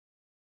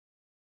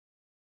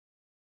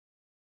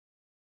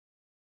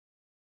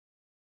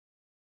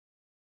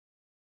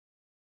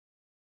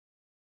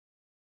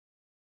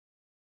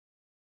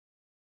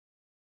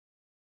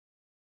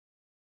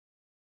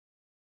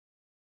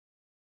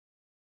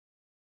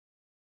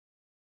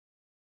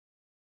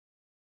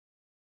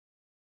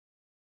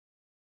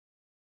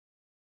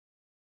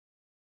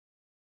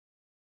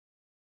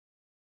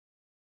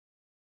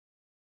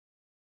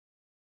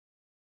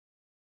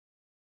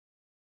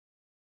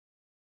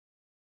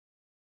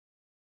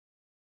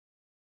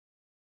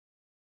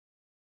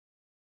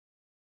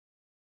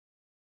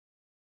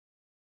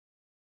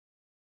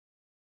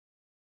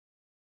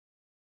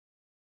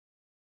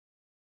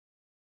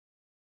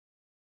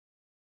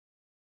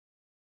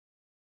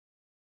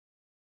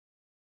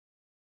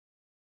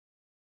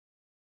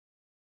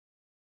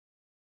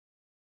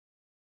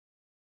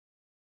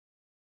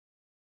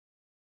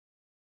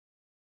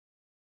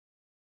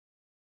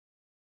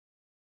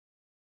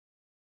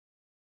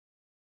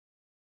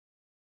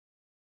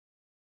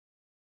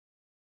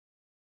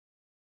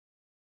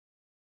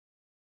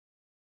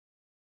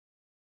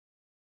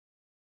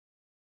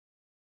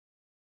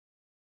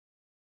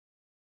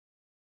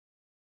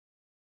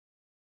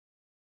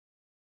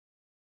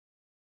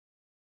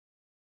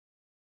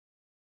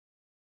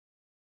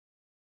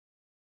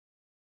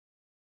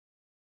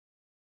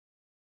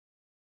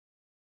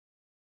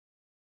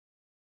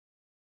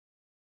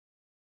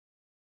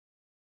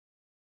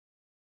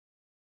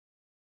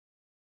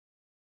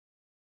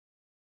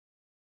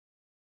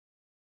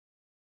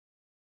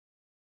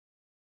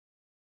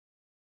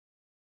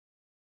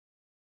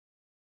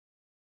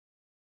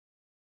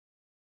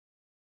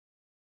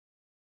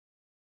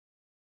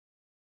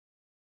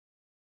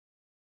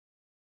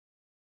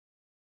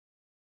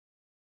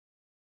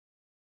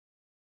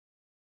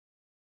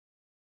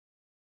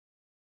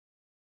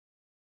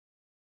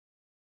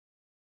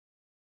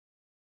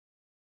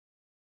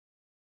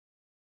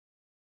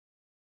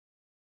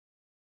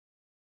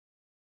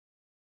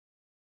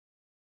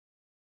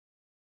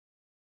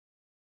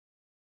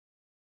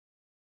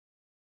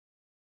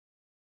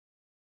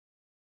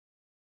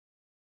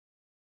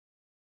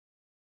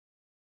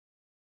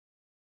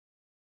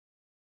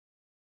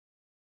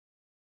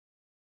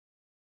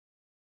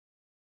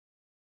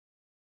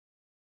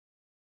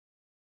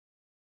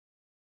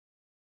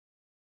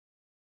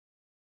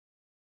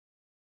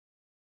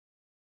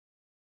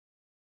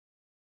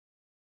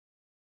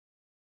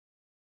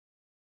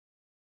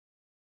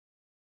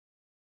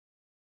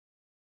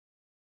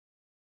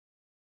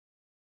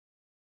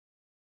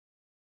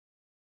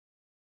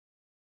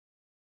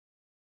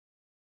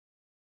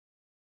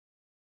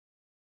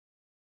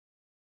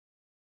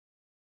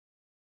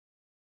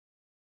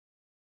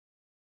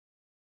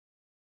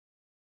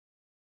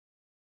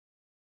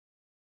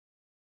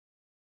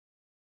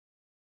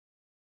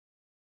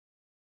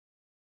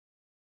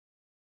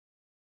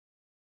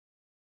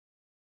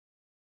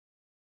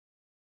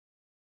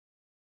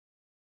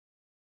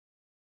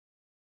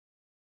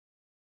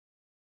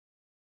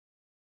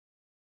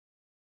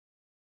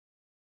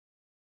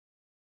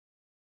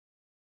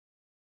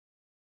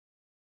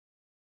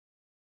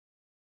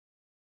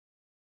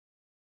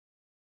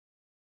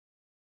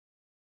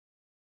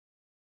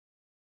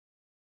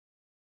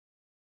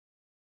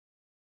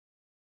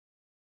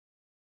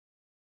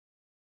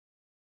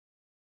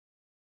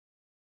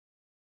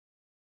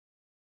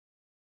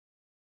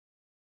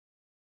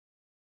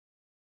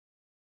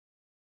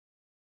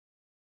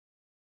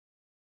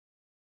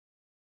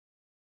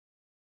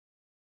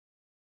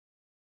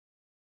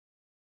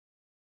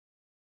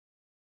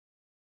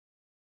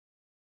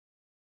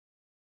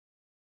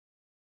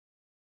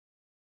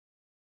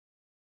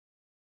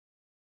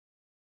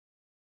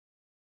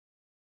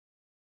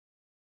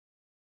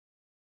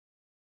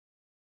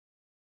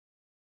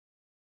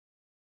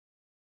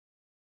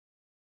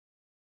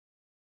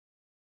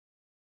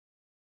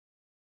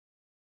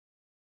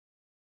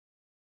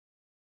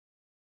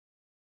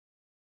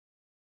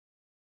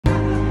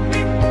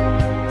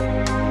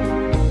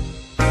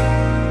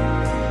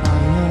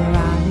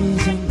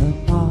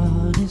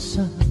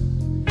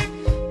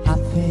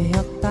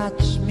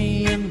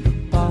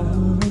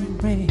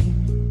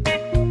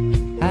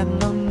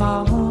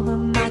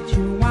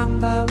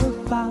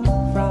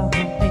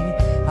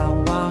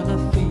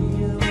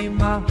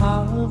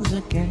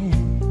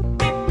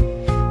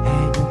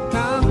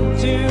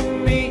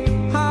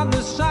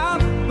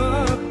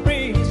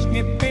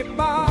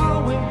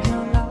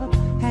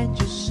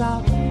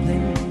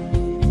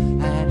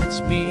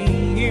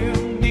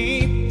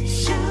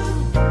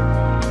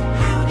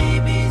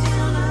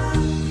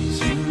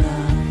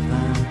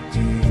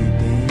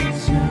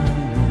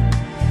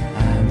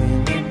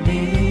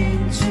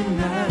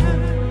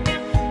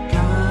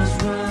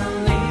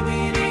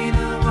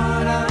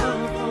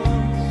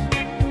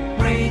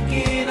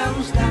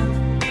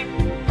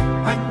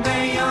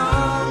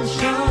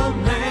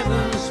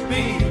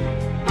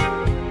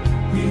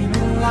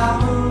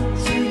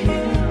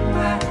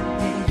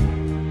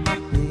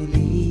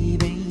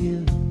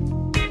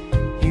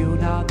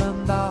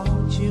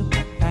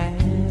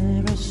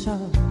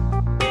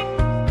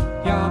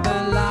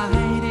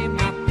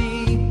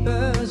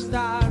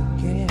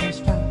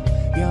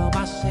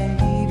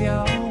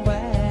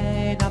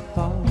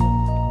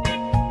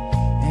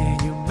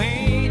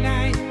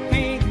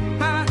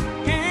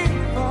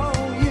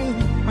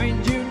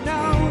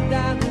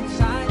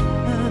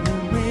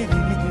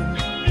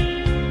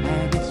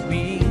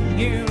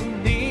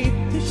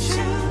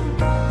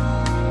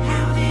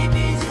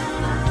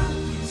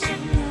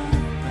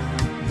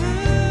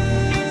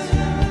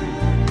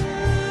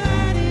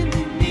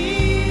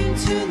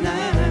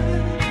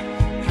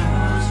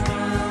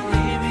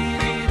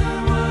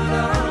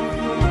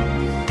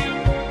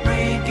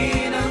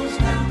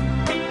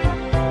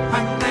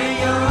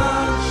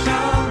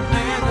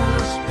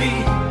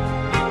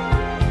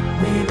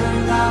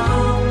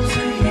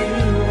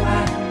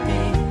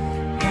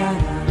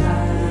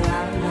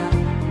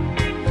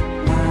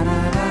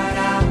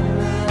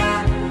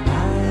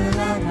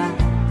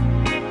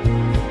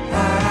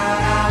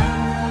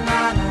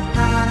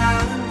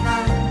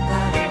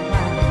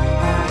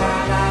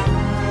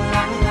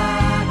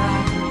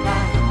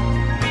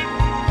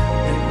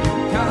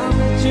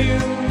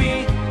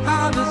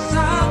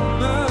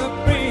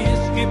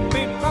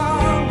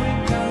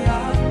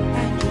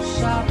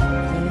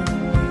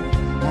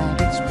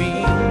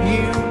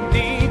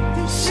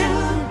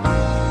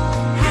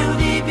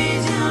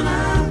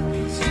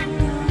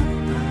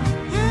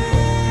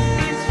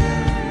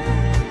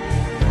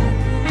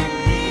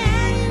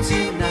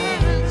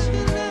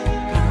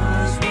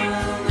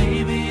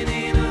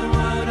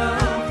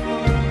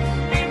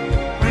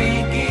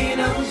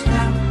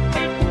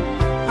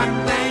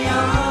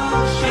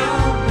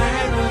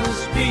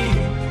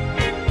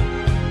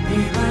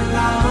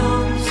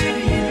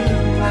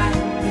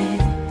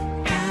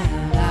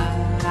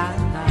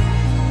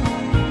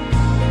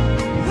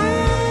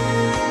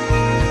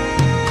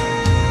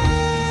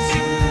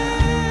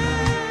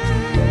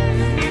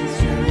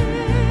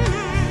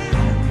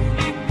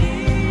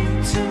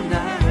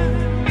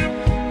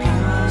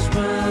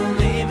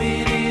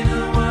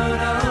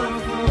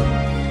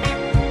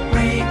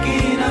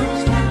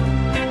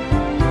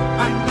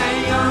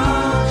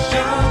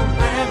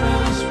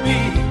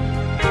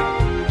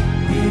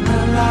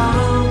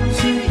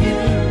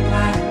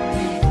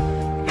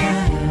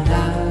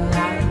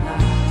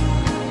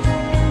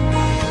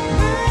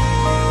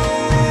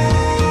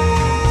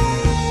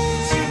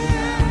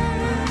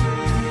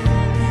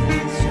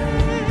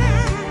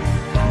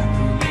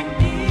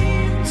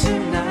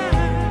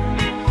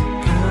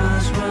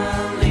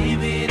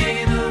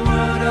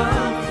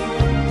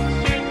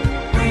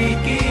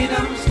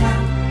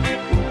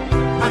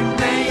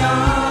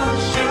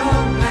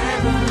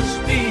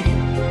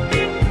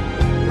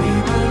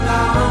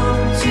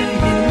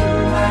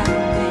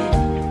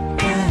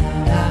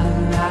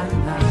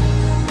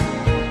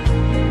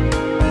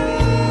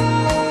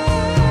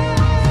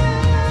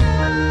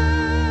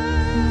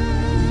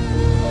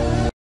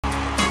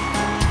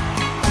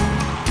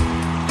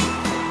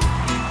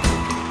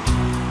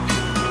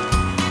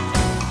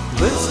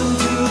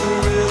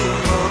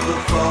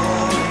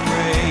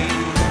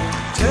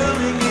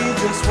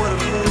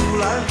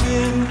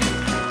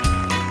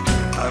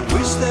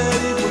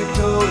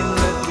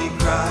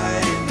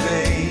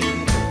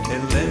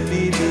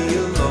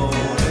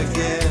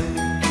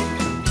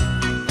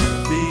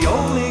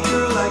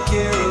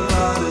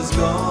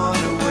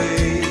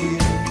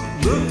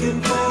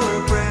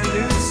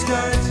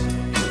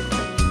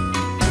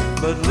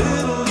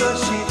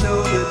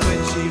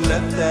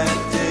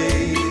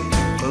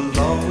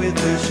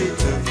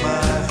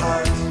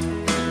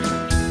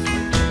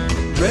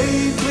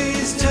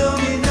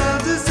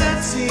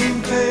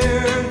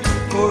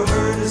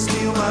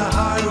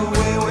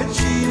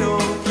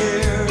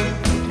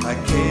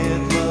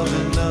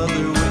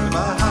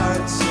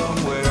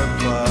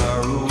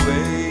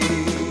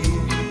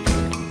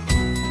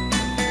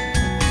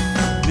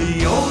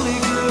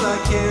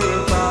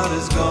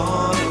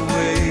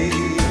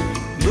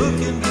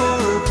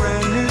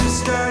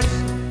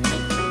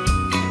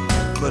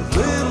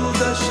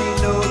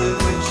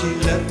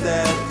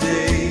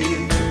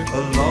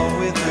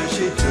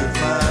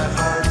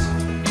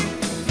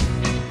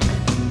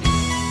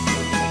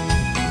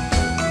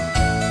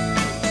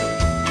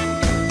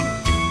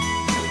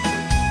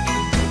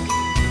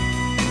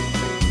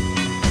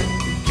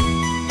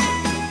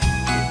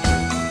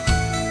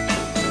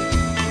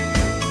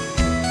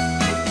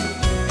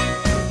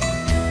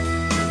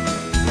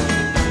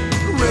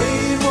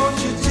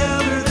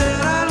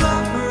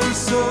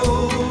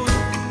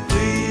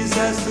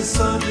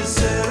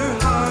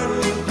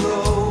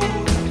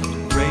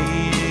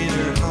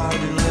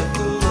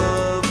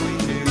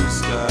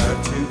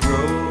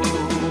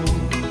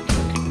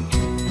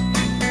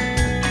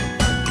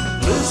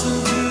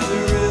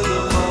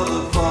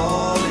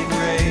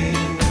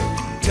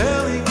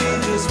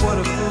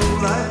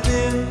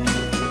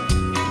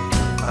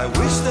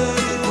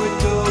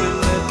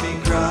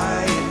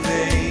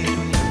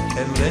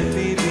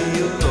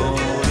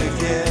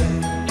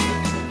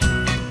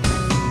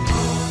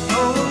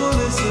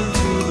listen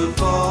to the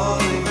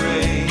falling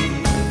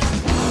rain.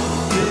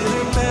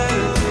 Bitter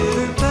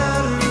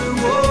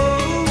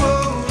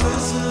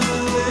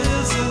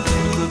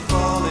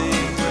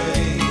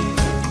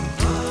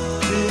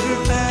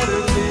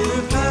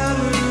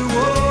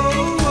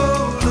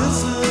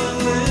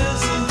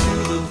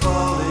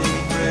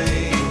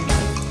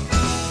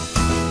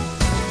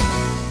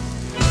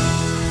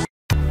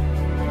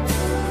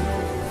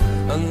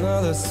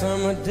the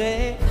summer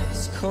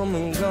days come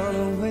and gone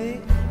away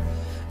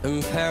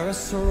in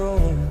Paris or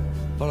Rome,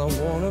 but I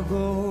wanna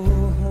go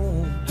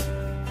home.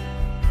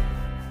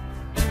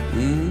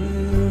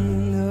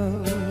 No.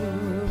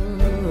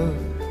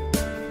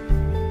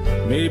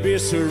 Maybe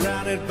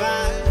surrounded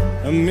by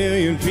a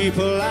million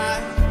people,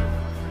 I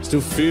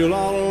still feel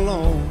all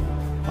alone.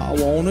 I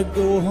wanna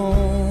go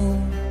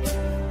home.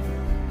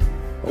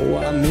 Oh,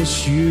 I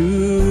miss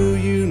you,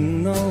 you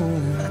know.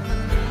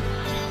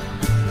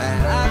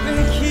 And I've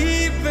been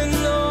keeping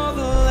all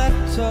the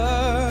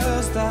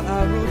letters that I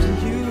wrote to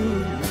you,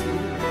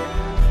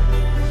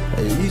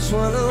 each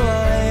one a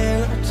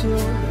line or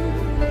two.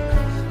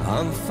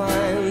 I'm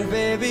fine,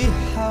 baby,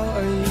 how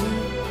are you?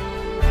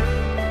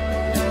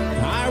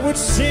 I would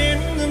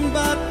send them,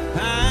 but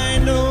I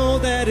know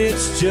that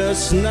it's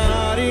just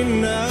not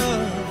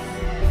enough.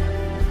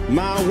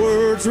 My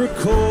words were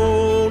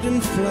cold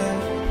and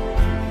flat,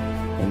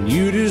 and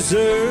you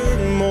deserve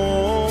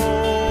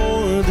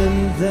more than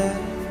that.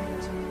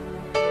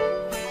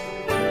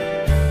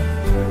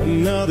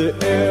 Another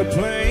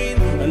airplane,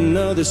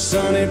 another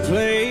sunny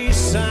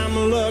place. I'm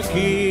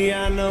lucky,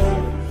 I know,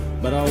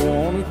 but I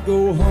wanna go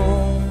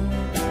home.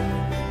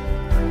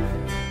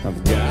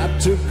 I've got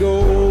to go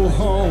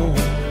home.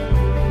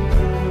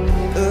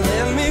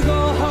 Let me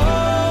go home,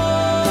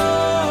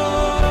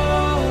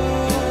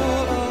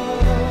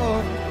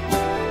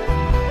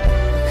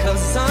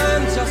 'cause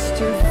I'm just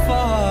too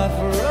far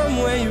from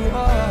where you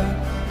are,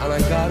 and I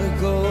gotta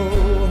go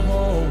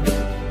home.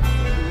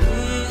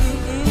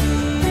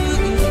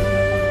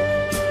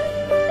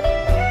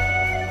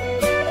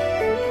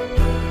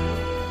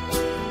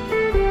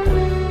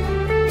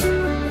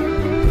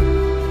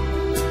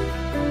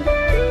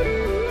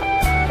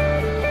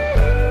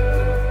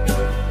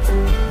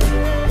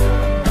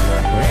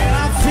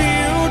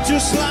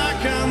 Just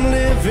like I'm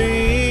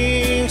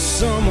living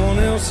someone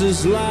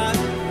else's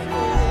life.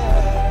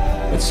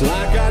 It's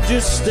like I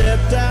just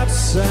stepped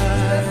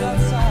outside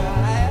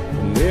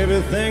and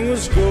everything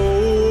was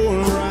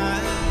going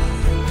right.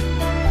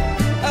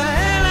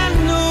 And I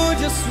knew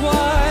just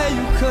why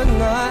you could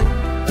not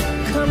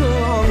come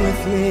along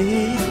with me,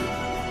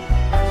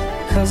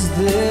 'cause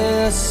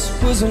this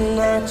was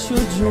not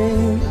your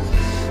dream,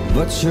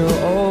 but you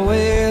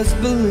always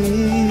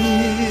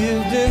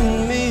believed in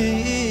me.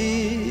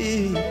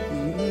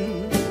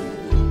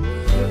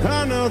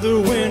 Another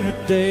winter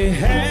day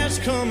has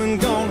come and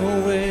gone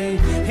away,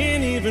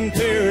 and even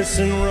Paris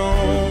and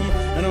Rome,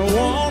 and I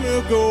wanna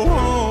go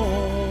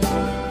home.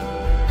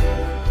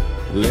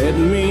 Let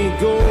me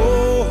go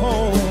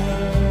home.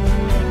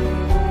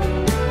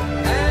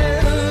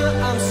 And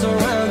I'm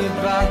surrounded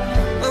by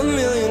a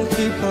million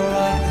people,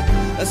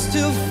 I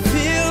still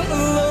feel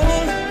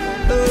alone.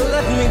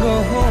 Let me go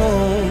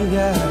home,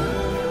 yeah.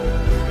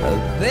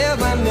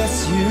 Babe, I miss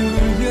you,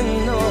 you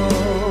know.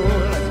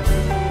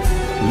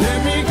 Let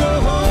me go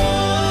home.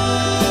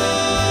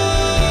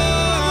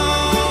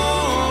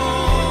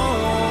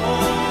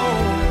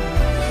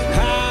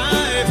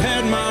 I've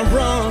had my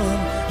run,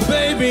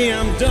 baby,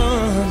 I'm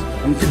done.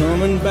 I'm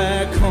coming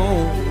back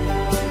home.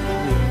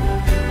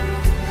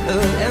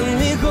 Let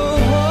me go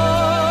home,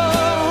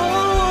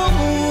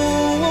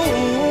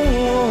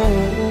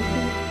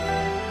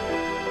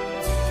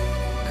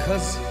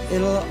 'cause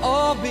it'll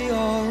all be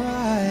alright.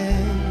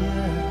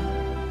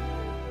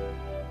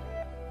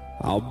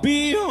 I'll be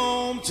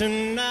home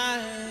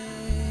tonight.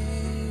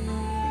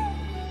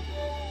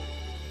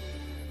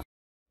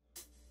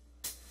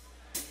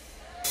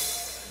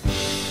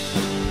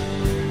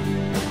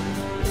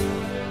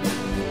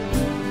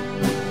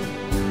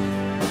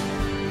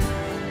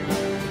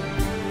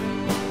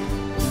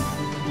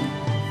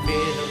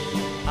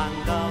 I'm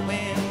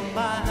going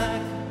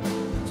back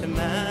to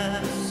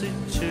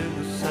Massachusetts.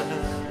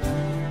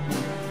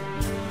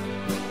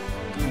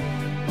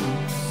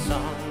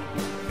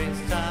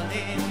 Something's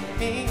telling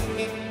me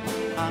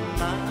I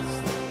must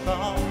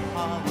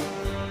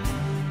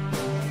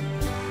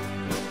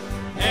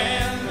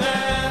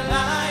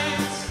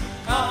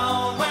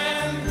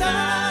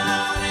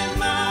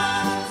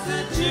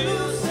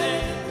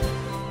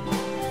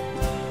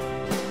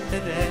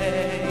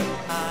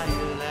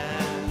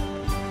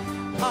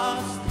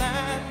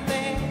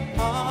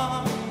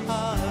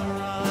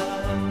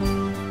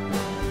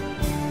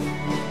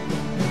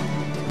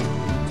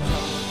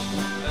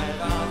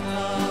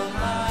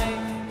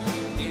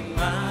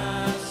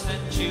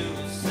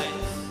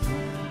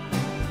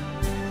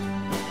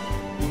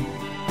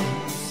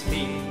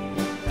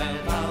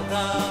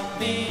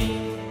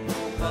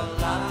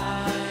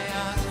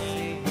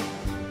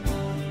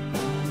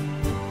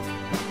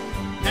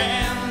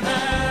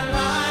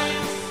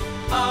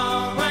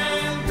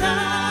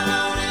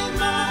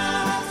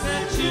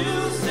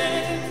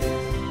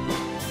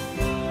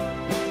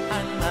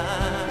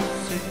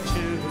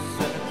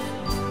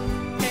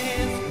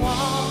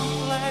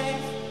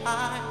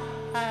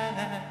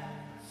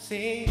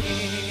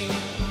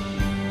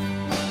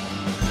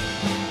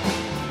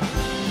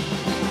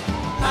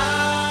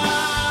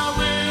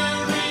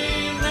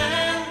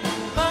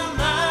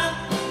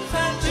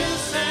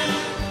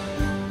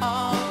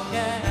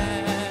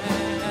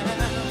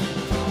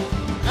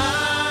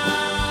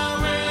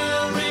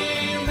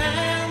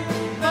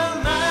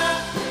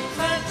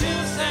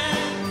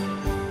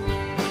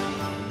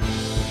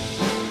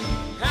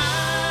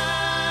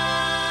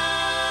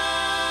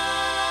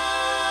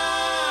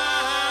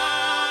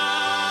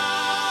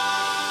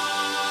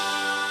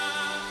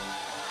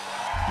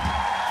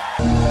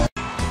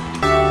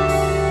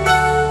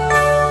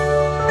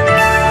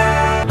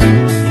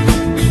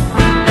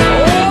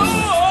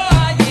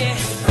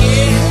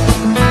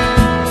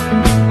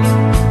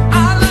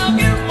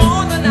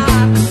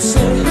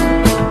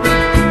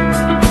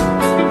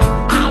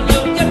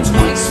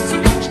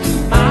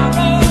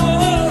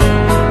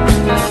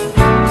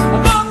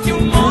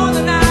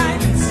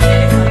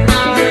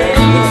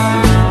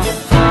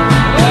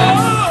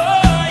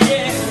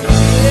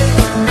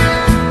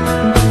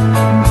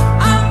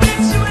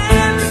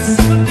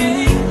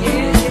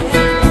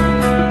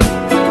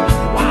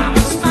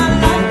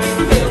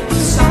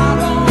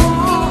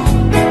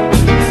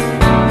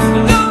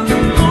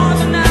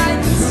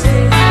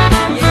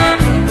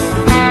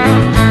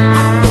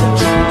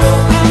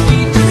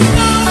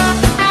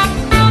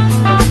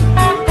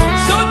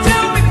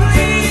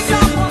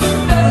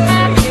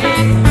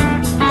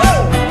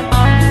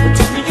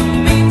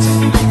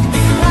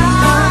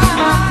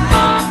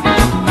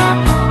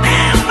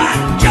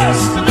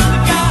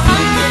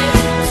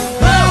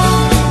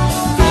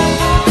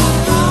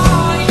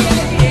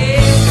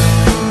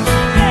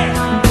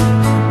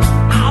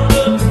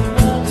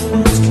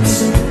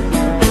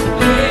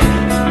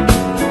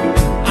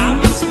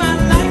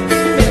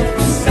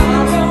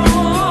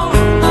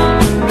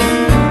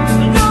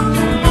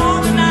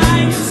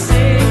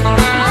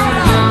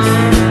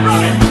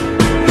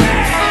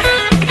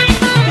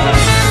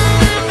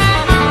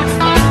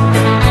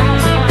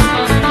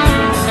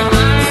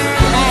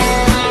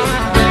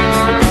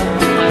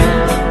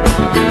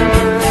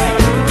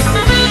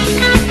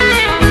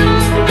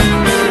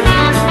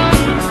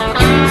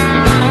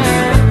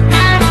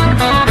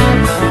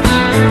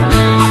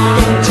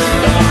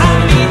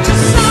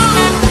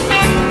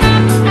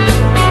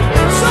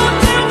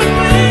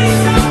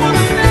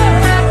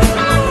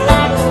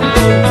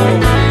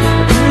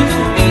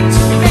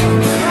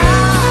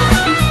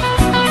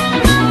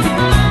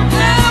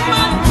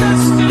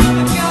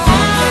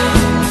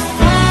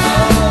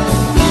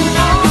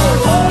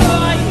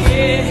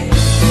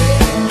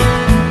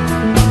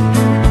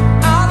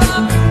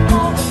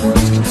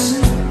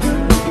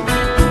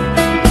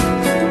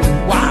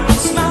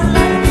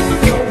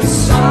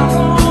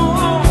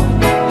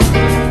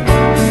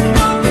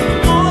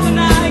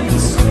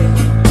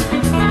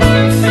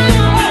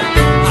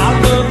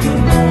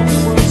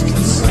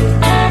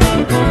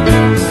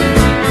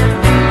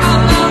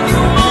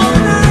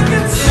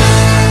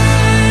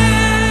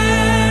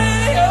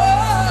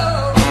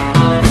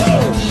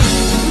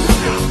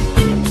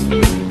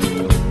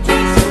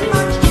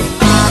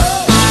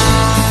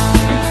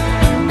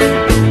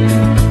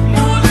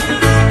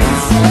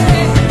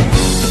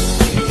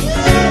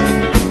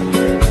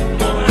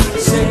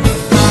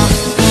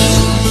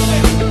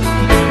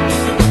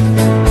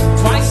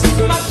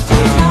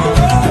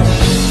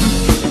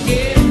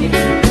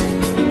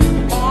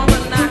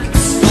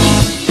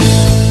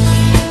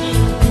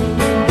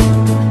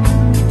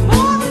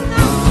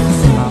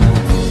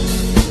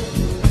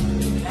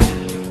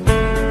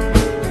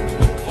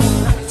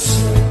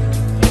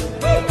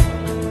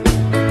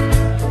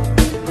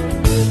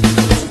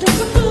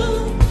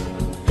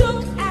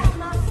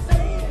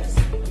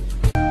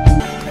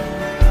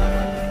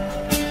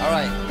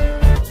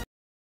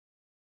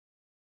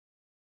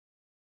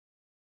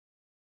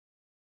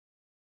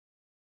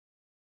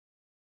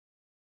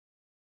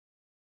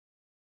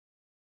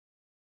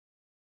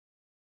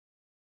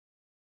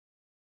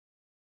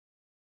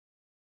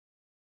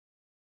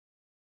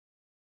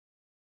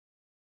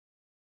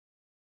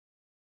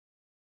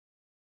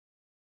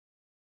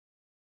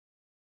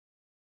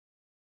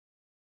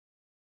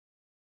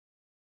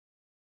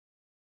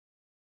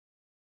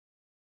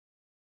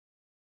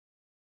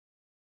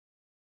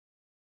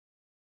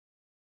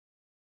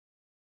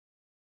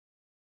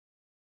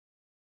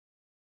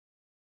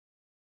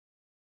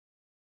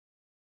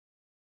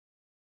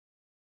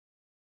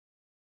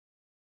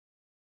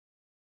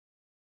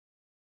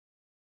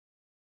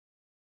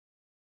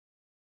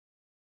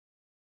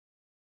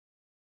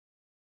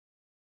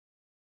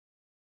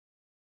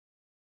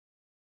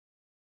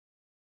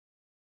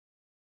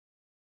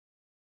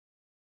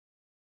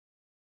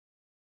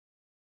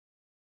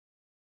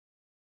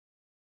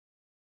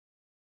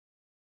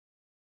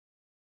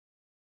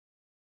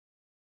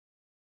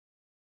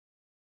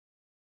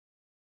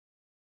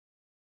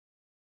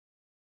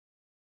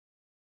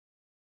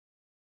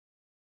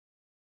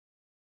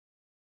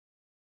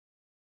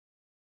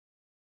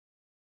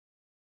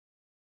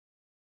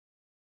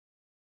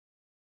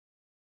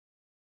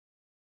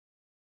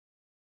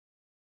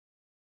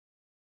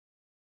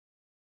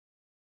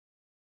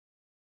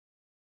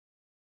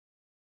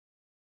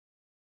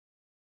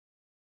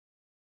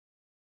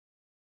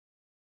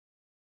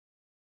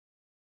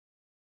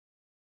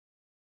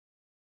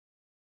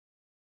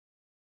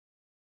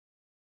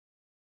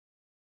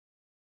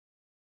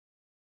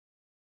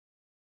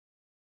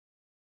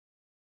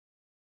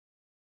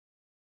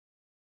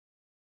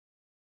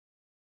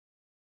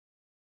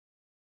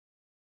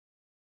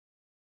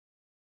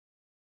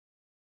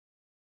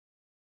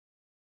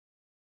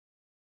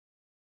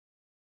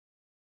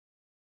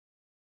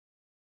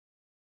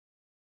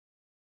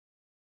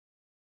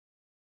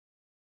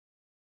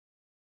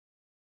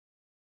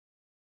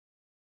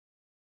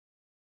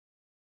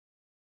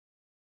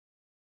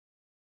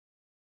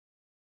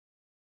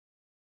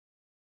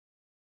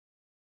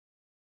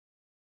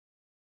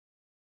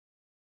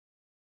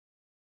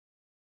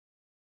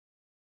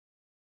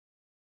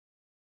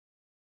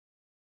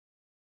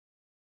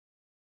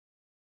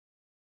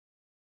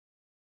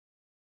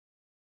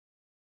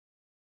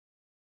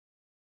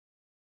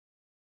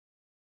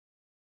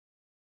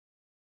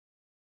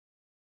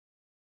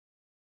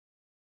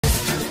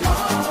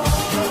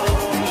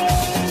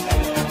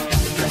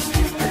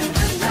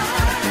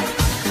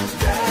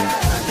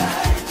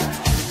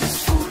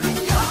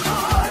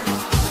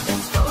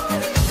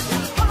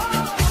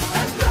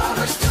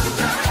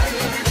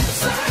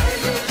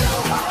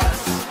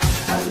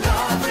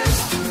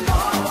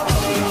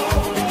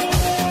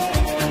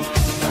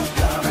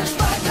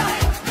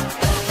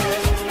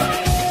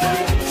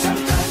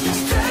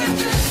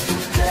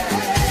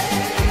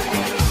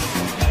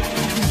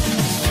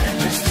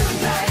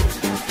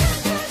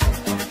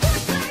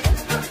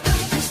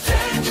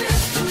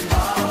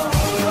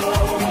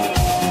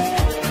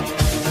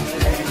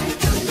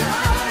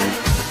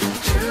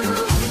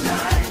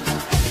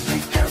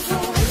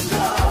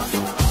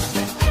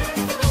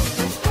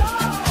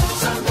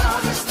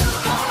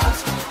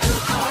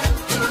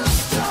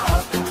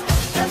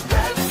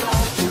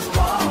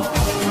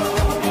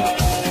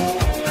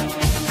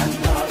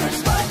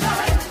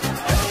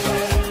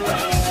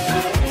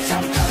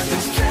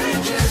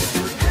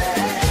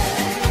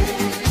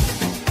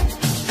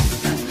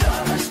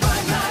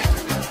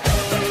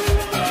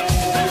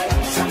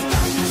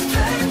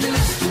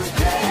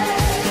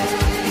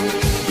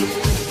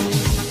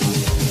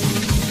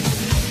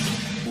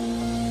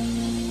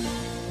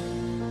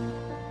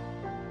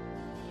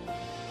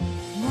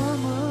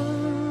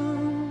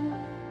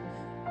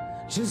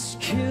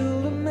just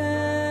killed a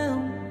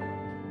man,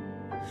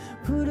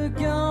 put a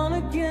gun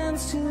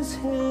against his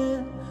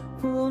head,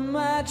 pulled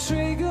my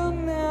trigger,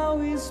 now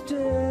he's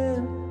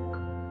dead.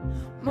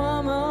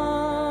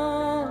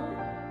 Mama,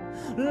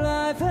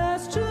 life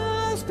has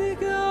just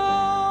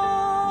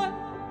begun,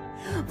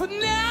 but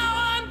now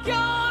I'm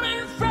gone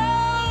and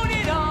thrown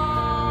it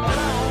all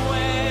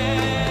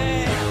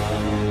away.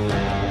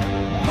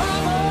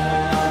 Mama,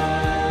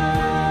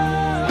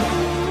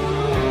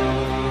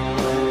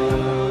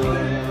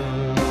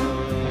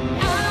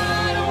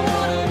 I don't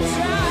wanna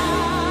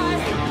die.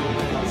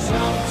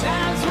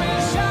 Sometimes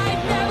wish I'd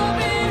never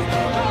been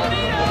born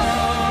at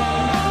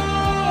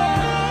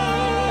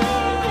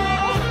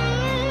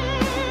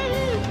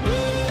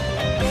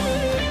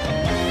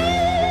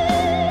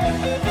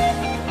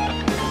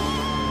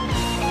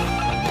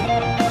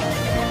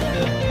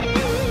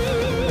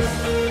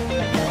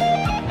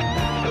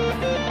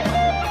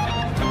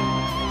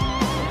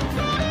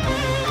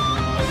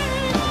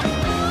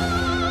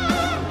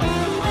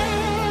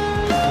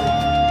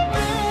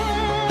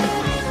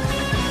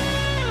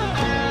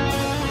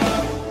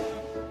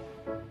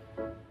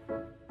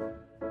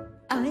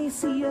I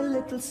see a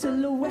little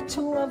silhouette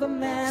of a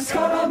man.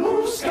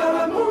 Scaramouche,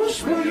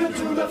 Scaramouche, will you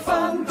do the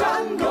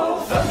fandango?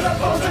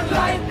 Thunderbolt and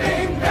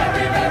lightning,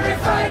 very, very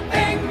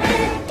frightening me.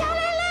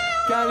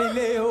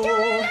 Galileo,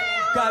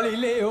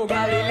 Galileo,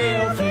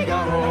 Galileo,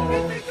 Figaro.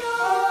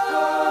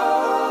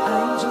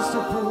 I'm just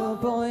a poor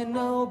boy,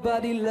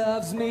 nobody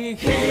loves me.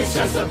 He's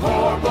just a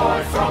poor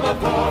boy from a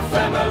poor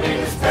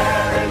family,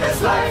 sparing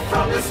his life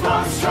from this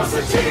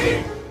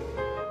monstrosity.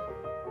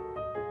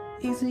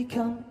 Easy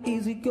come,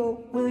 easy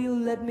go, will you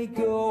let me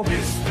go?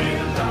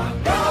 Bismillah,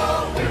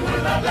 go, we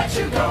will not let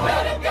you go.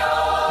 Let it go.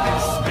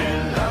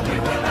 Bismillah, we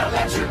will not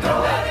let you go.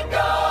 Let it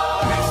go.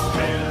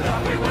 Bismillah,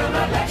 we will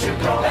not let you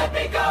go. Let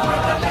me go.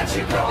 We'll not let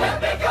you go.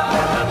 Let me go.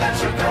 We'll not let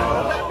you go.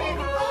 Let me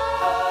go.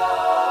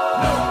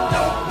 No,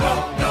 no, no,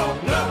 no,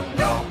 no,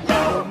 no,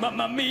 no.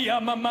 Mamma mia,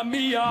 mamma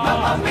mia.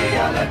 Mamma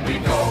mia, let me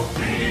go.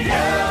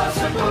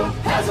 Beelzebub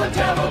has a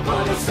devil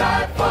put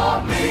aside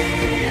for me,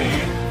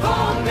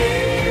 for me,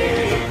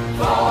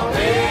 for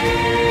me.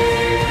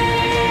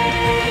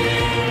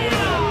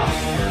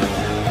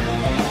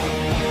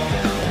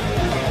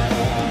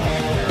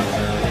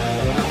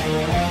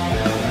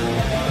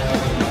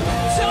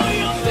 So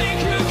you think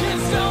you can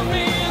stop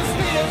me and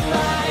spit in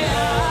my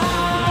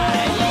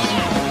eye?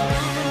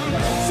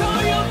 So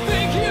you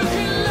think you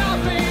can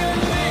love me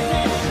and make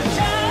me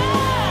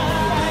die?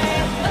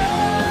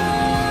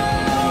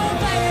 Oh,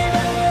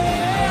 baby,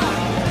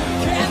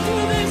 can't do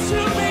this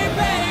to me,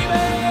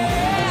 baby.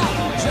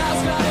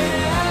 Just got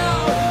it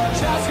out,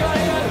 just got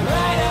it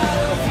right out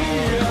of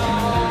here.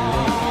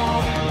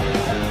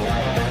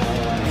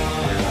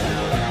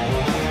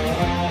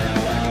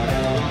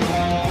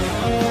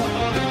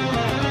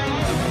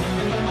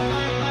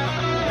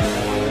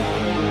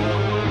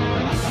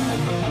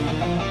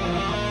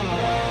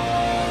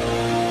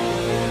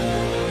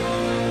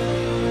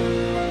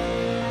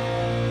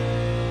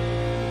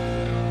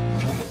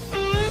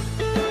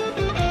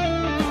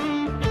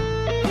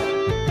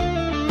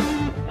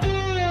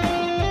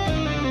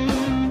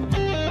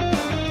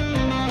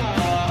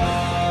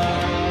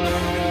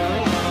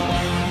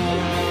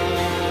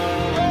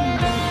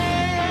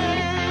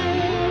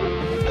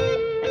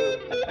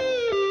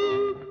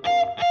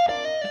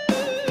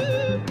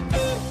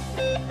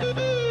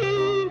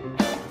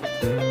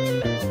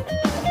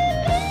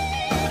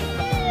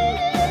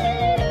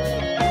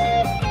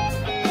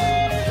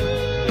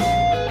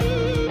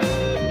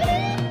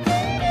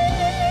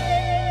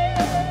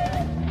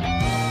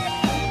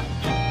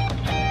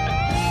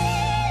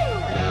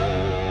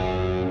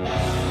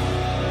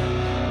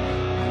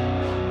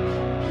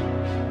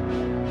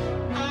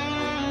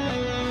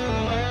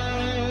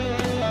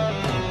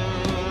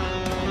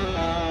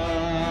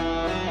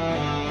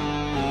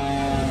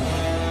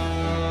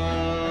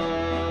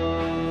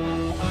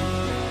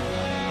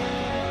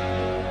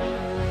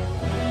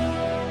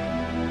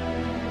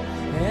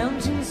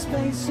 Empty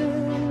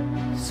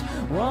spaces,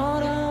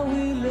 what are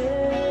we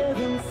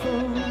living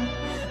for?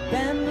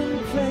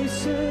 Abandoned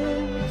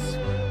places,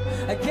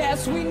 I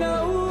guess we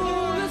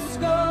know the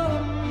score.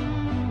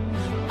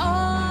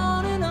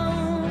 On and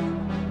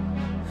on,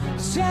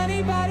 does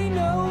anybody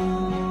know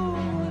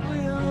what we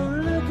are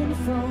looking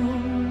for?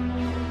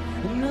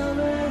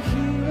 Another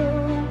hero,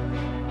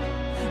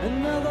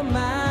 another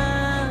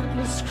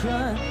mindless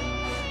crime,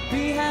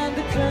 behind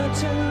the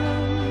curtain,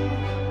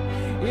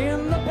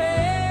 in the page.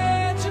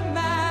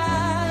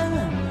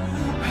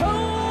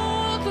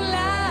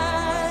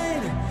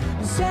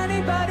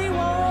 Anybody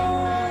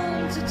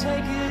want to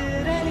take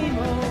it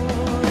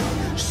anymore?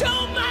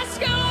 Show must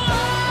go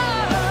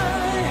on,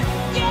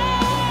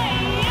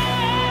 yeah,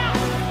 yeah.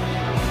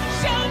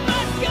 Show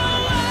must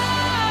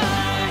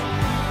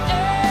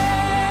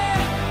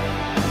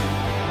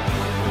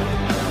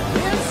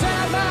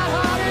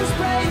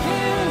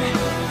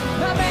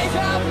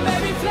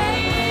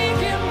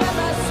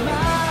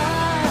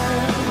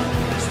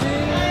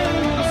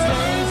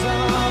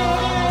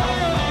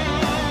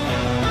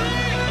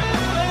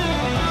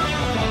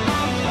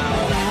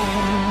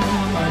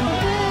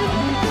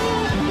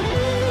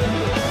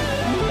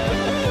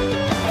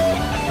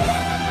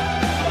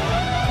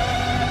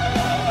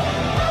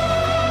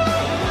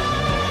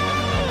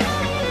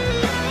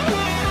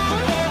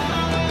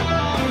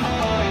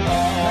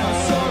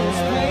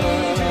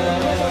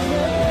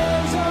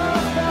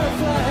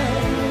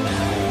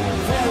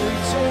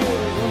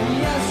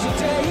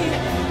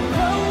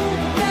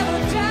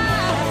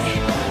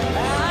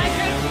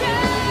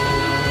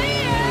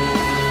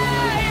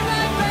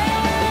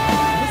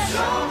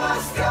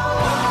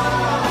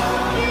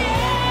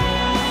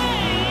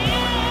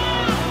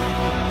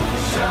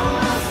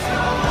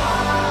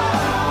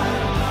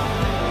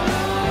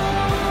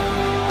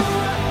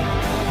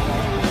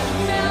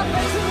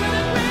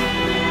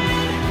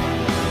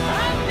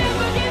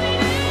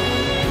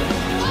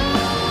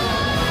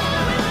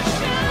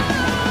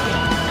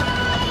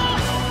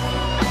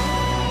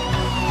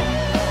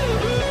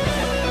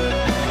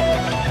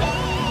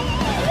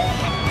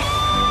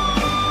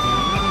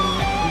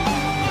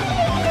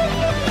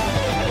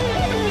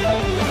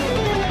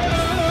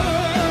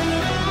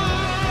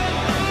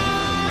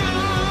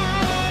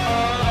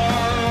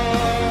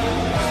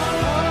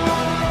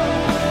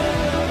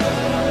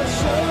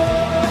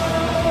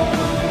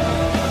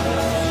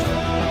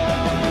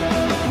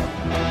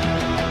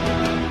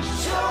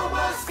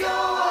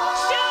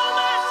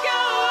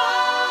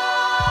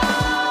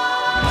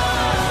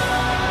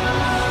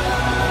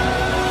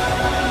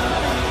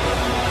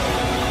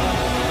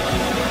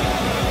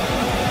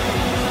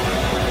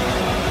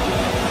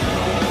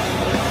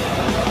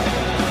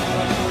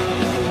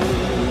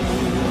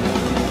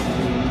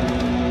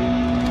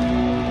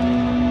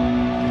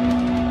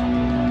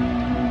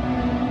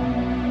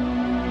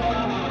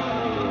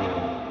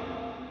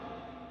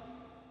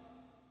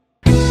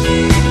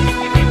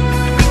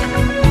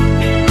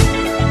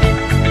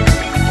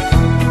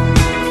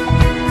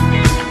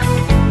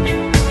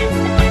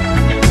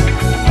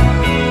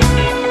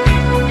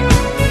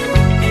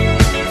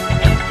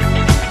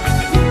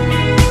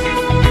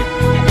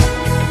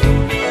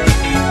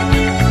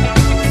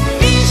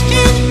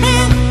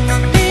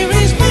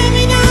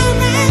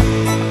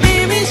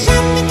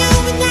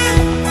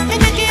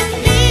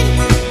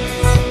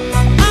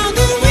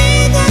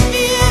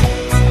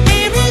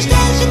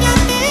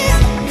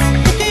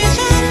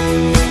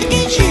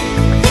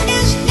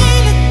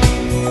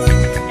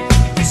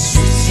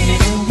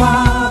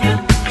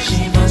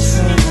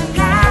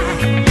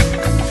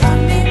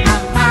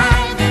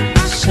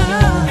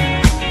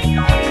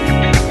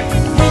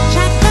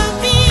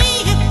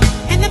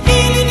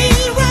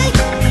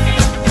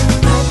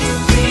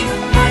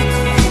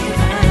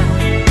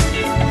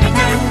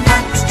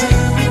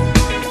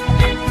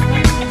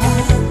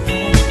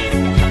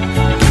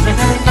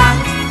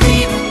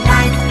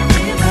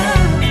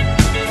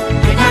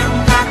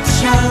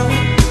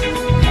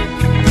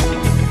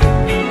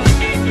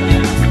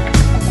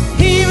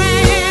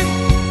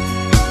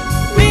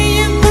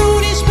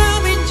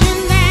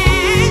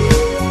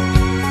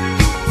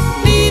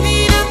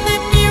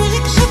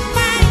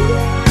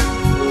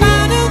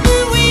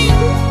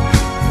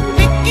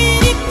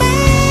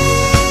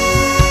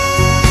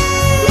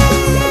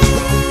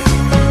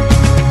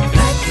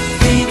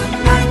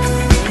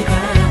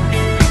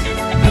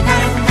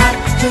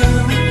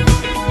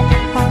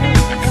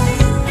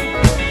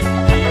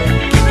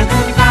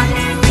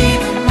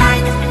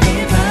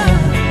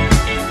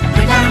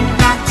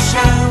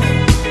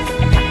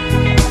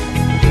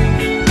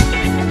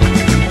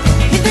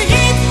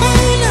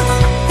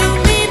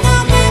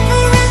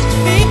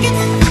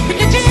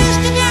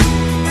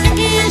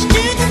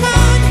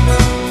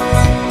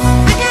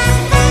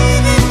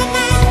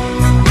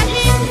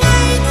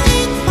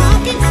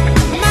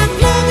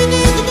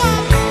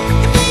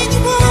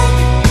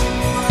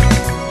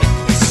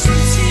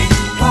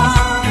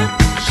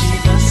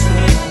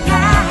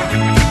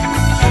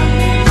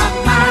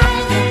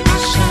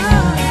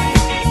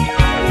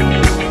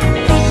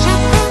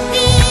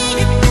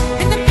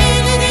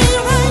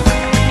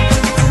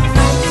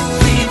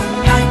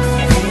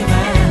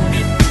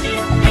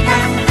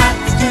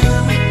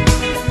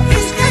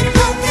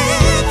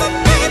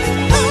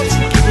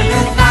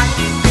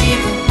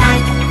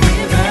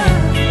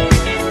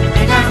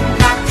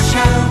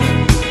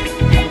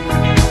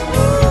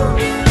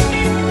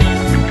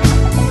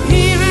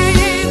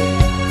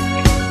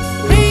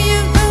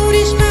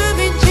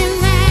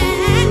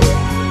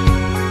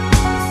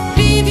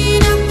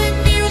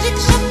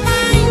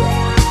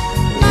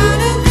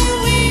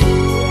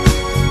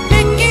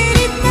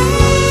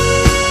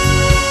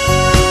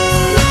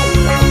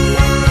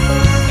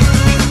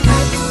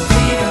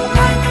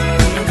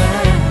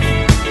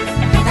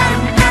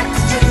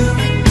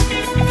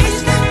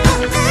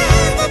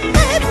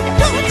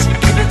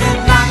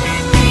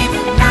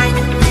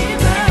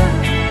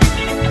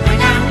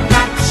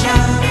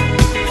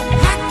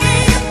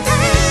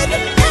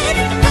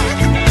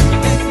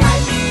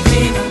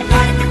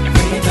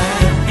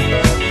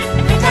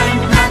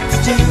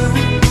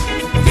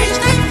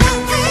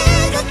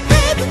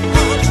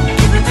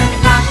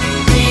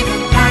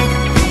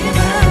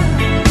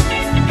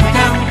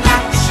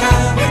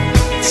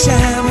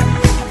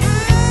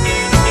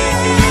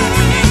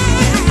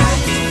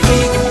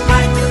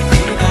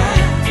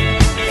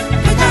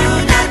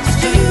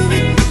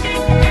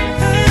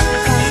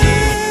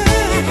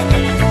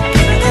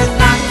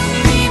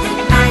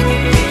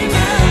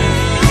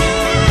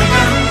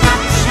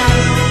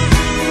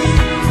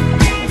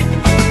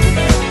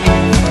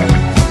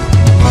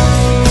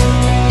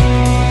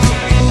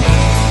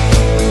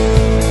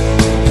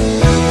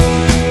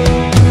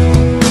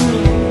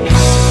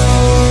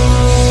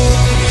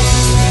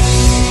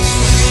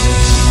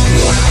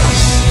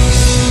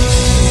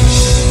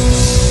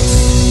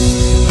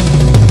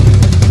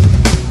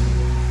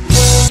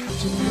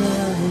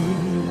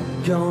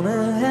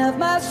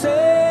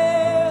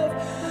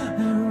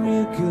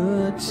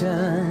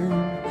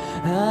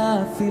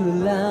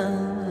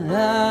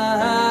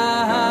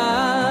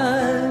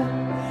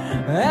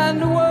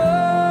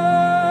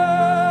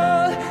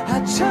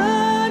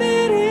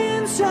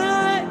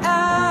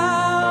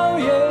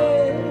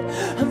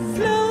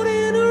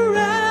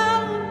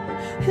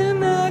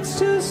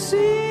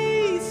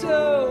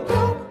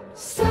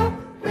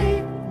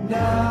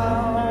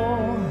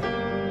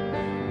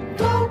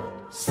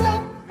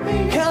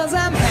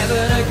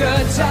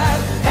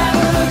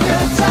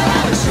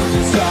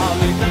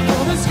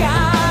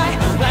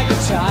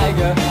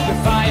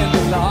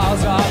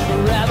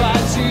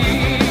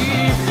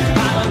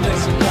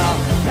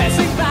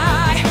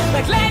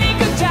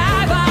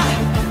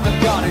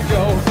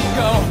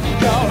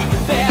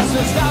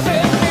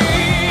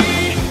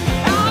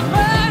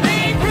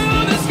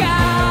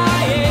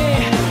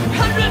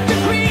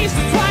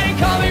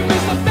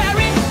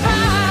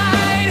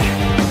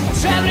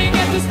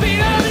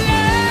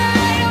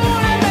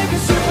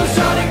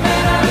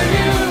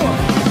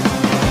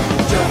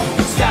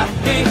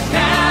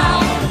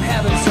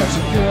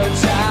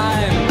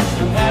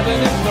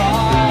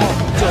fall.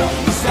 Don't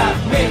stop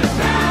me.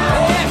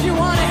 If you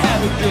wanna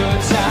have a good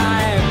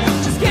time,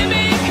 just give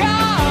me a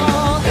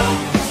call.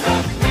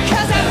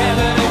 Cause I'm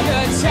having a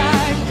good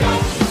time.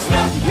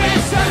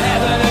 Yes, I'm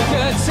having a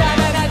good time,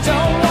 and I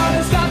don't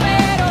wanna stop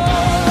at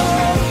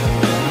all.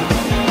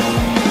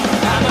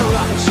 I'm a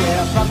rocket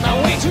ship on my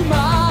way to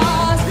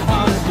Mars,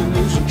 on a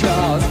pollution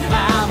cause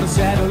I'm a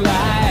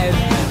satellite.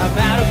 I'm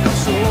out of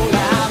control,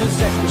 I'm a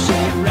sex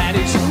machine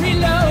ready to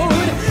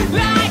reload,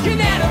 like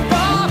an atom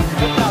bomb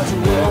about to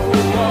roll,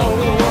 roll,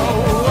 roll,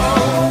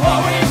 roll,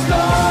 roll,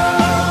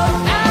 explode.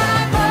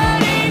 I'm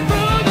burning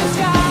through the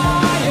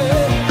sky,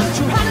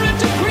 200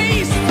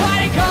 degrees,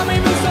 fighting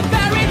coming with some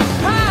very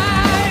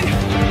high,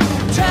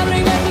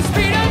 traveling at the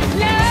speed of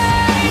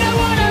light. I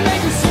wanna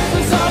make a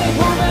supersonic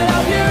woman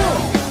of you.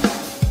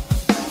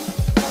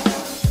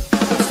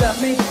 Don't stop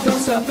me,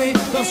 don't stop me,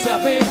 don't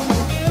stop me.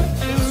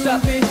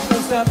 Stop me,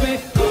 don't stop me.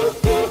 Ooh,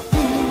 ooh,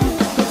 ooh.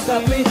 Don't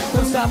stop me,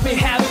 don't stop me.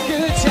 Have a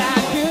good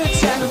time, good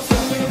time. Don't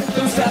stop me,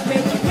 don't stop me.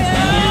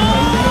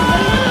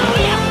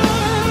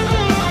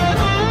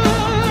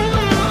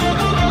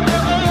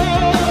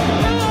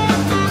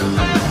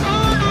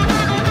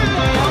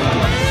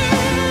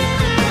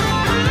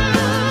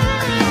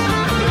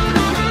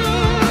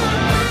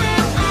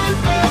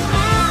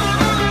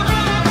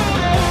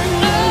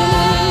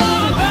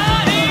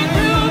 Burning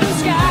through the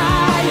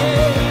sky,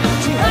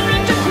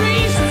 200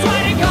 degrees,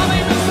 fighting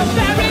coming with some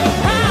very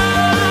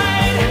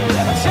high,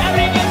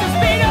 traveling at the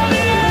speed of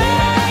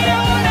light. I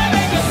wanna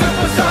make a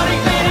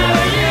supersonic man out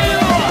of you.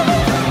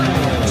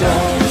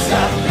 Don't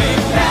stop me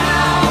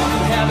now.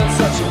 I'm having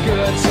such a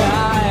good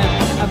time.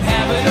 I'm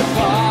having a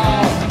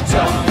ball.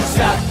 Don't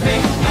stop me.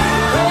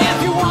 If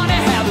you wanna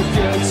have a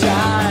good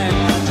time,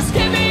 just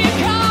give me a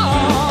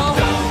call.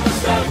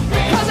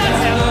 Cause I'm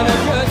having a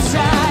good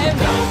time.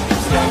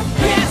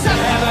 Yes,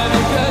 I'm having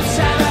a good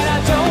time, and I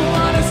don't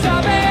wanna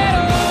stop at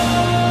all.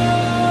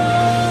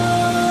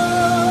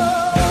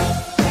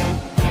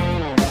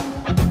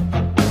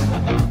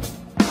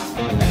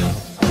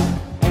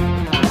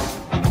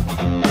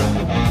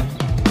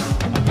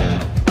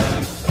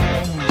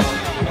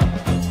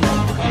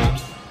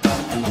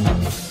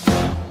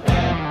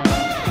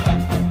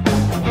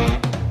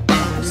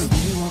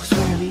 He walks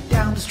wearily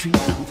down the street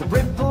with a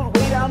rippled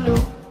way down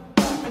low.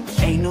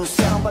 Ain't no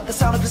sound but the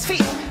sound of his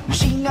feet.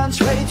 Machine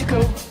guns ready to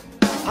go.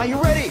 Are you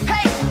ready?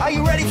 Hey, are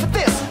you ready for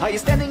this? Are you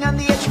standing on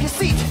the edge of your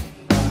seat?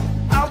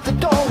 Out the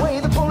doorway,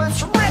 the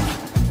bullets rip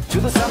to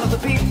the sound of the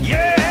beat.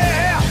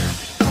 Yeah!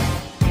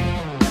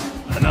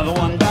 Another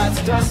one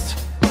bites dust.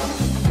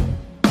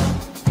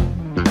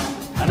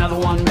 Another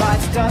one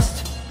bites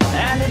dust.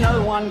 And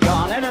another one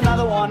gone, and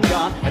another one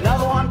gone.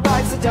 Another one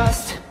bites the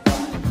dust.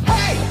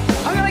 Hey,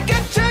 I'm gonna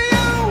get to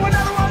you.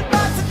 Another one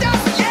bites the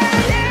dust.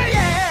 Yeah, yeah,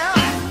 yeah.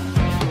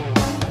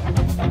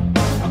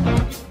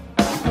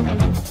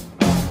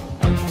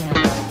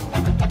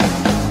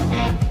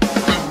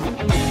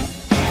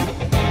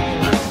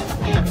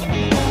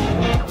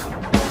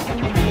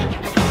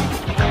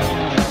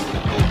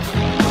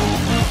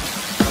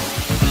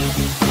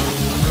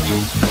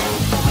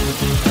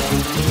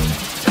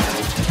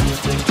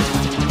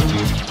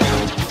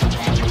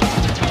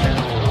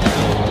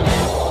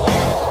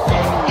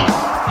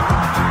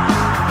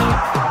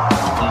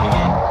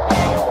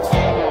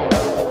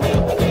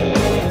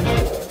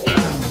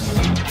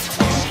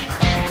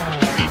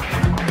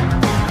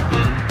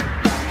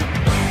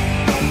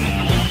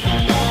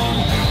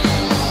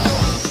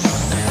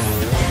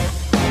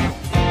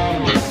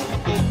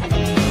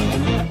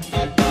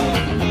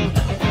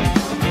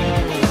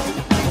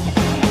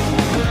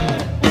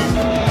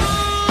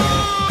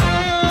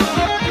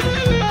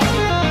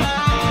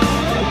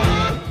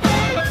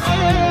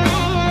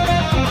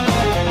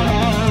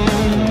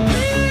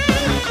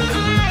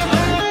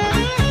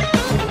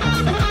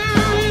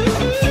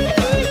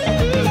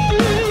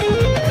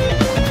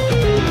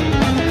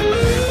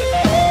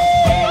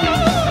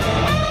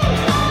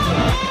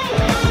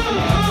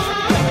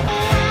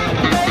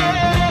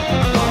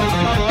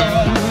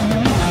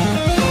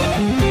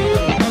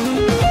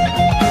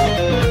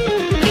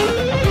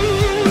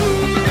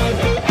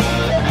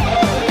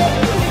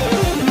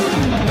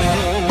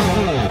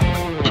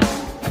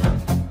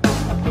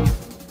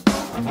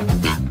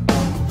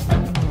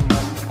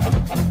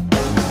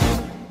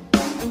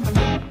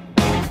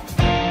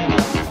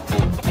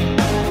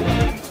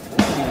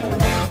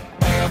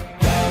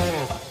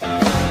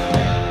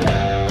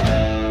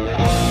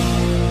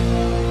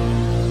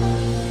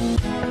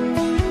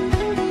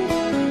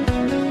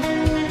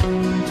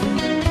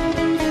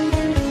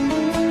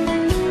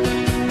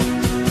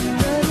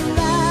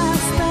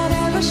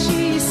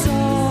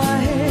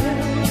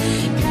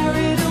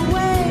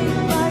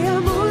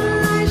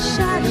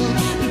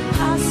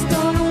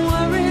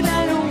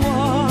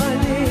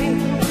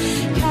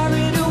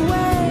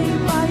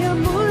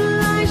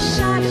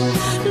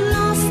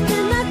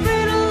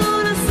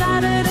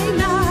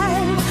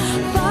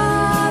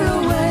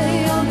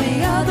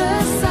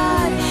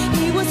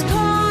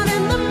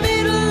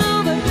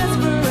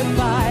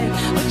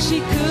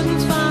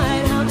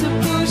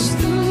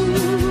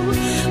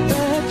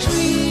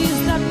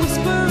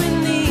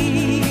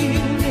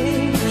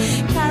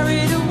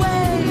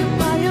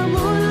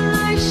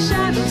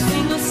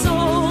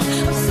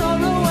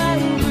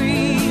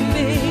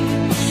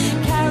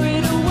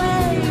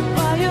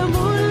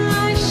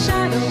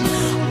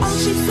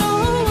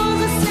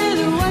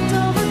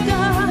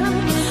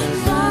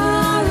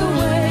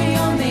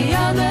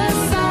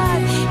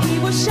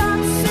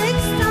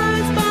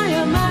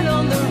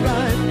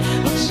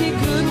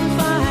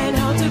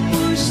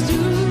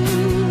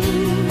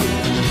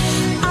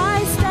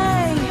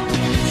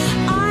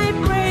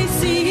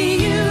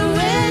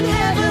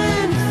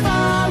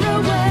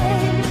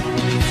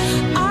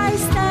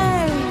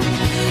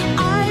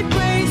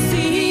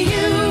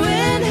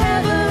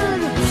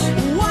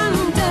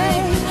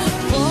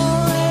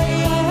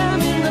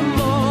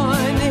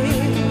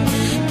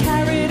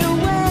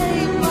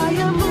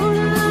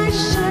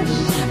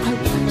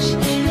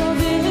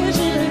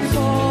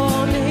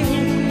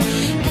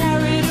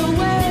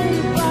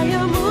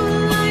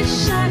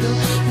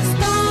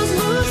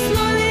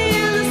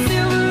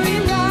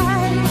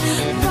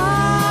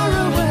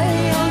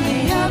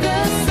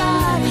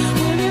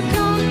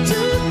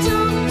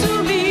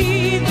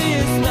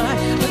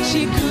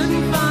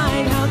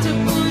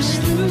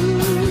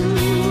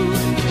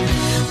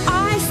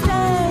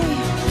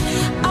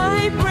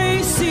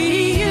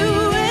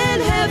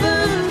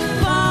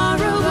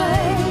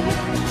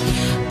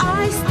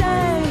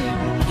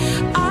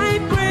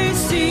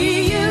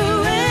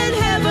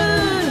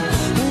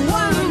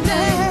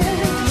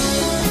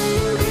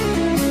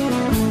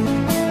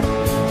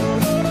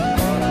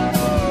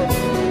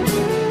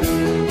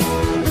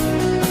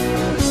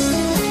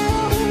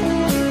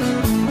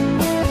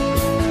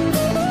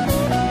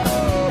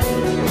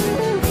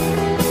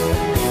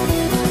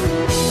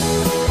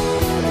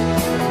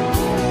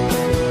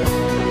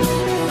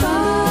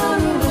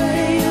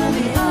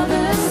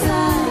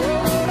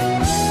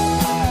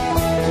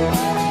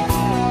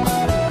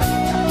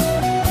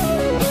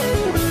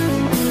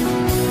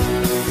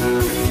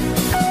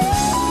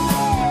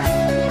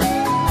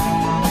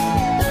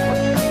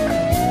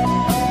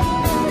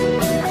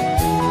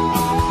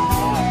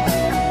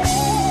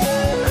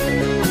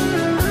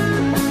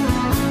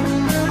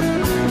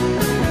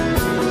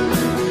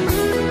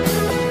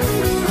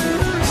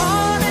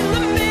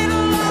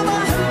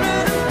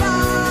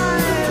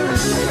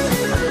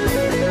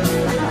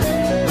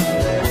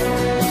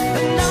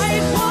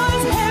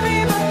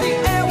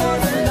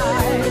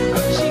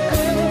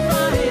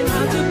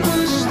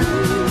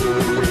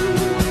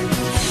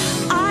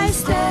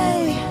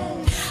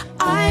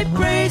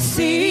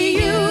 see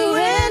you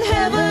in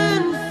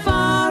heaven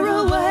far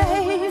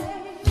away.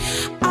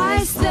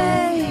 I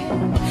say,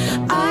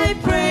 I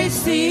pray,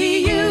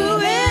 see you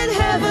in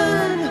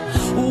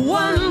heaven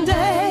one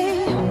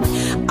day.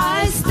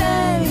 I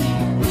stay,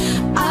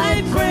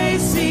 I pray,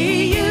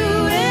 see you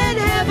in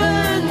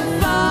heaven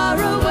far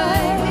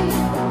away.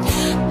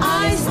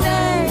 I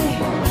stay,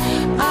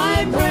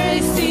 I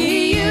pray,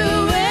 see you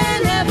in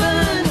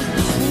heaven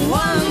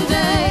one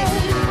day.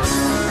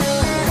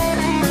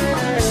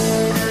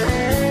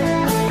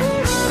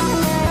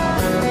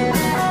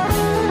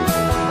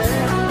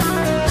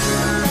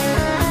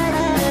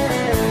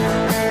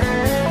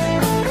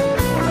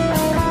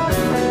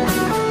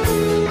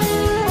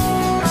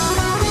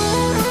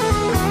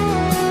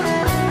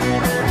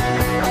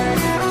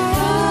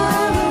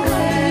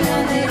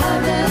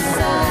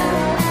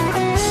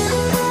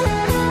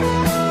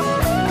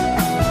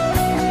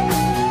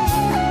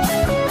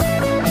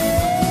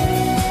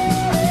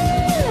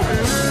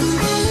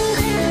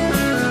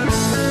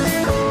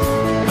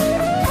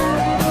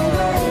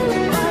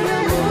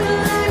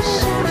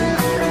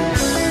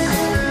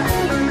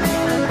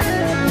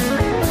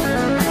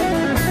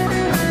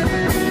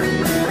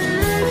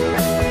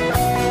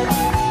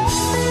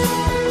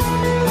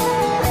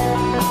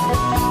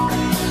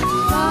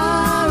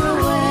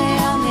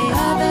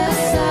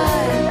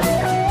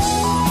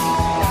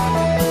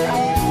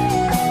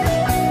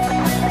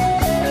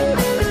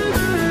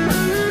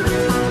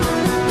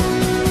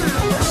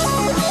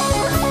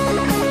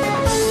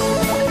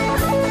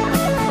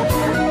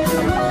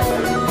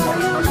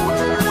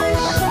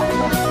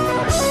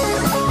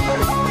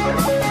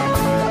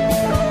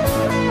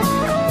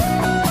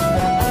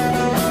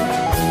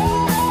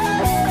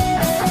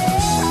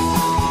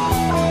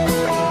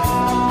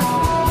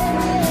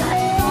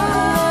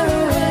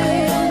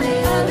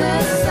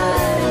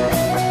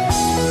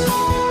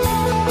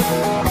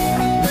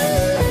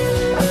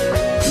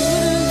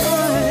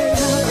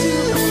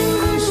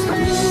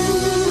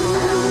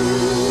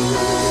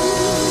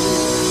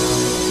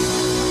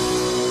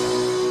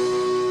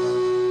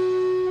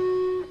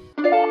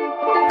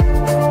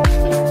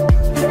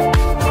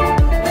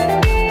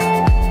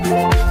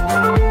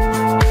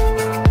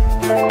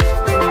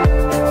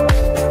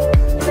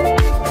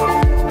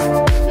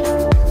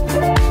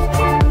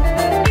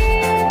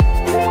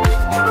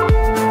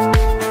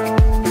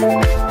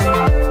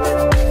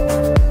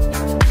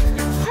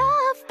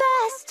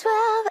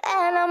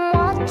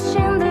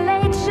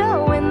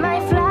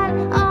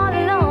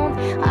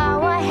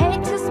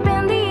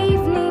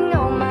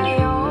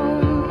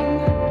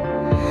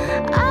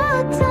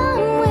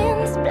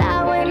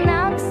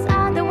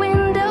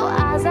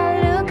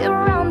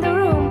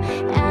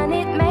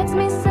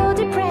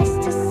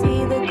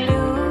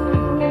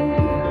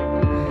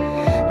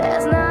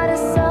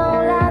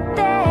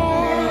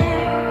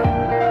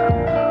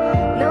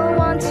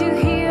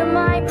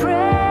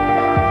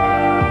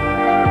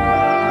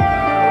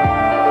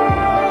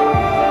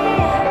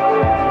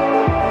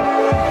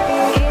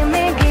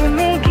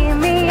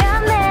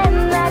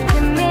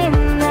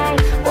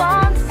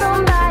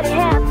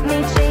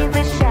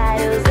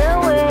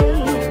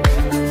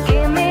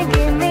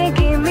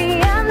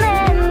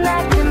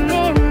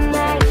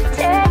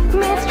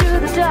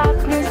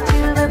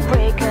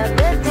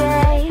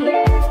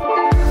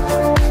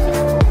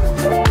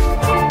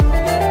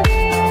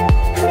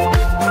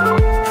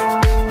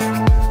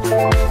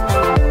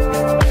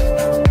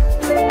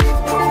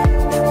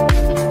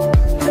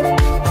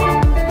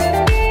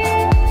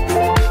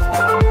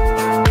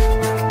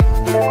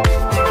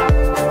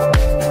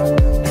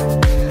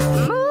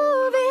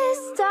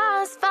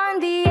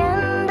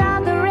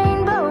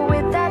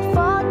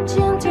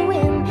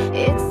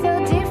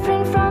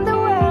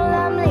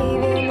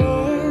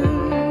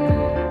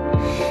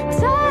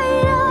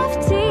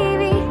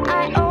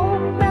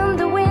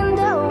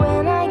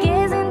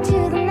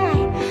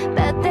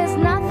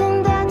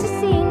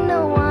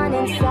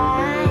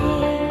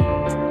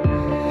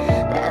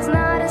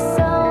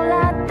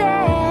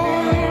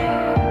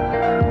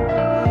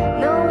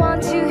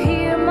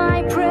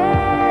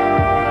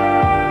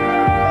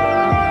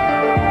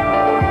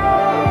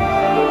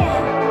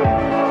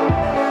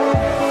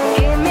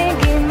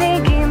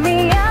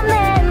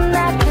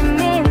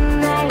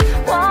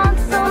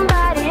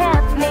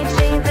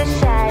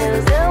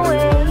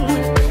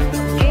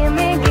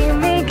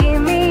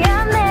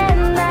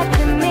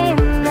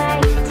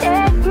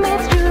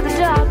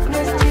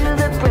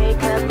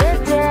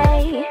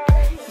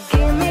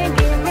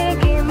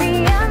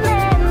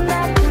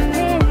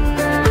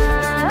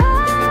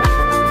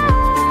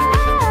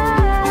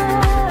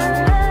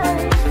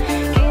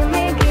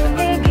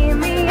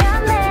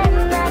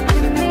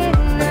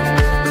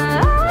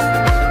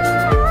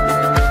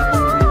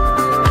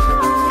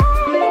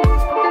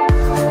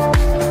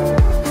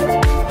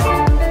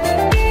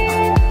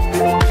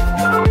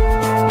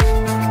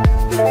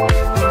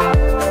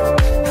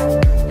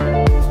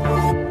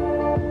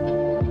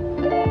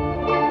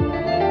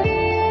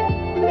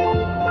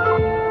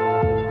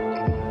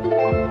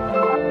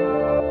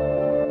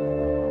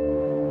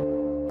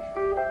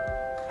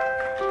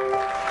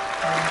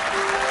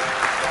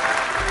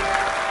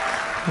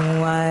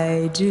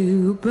 Why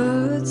do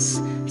birds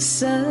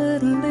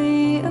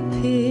suddenly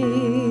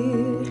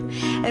appear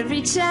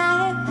every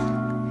time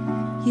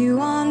you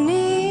are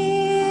near?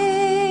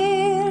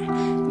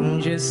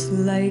 Just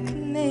like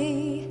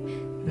me,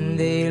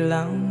 they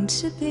long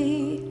to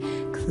be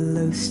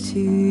close to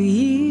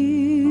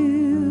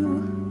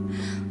you.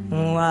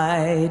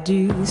 Why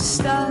do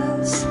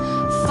stars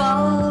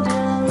fall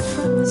down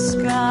from the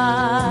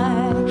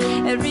sky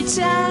every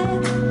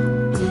time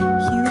you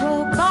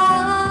walk by?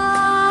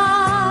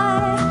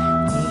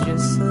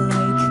 Just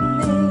like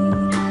me,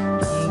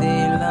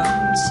 they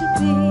long to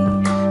be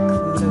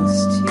close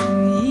to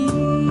you.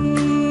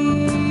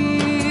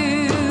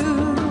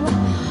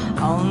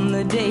 On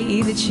the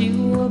day that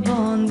you were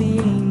born, the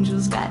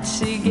angels got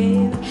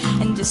together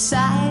and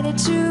decided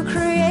to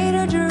create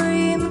a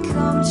dream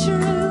come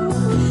true.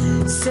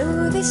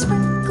 So they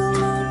sprinkle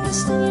moon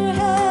dust in your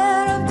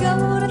hair of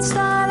gold and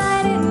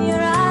starlight in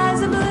your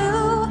eyes of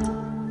blue.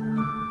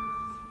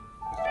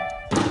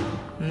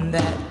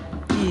 That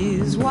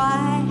is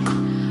why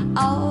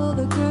all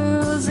the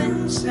girls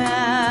in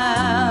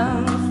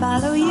town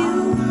follow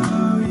you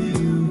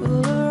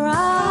all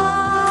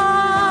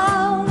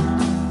around.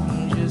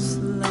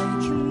 Just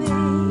like me,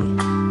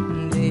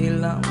 they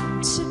long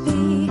to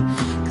be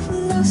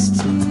close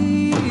to you.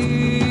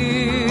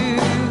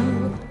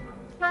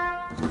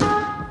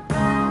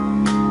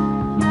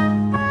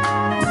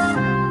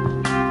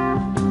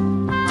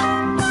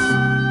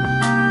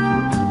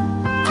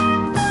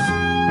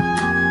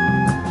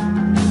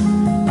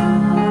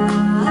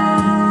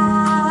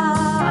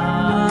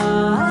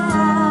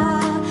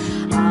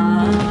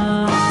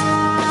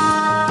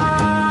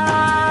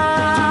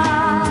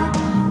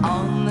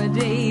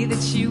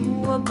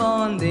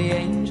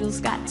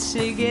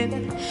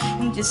 Together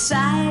and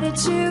decided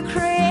to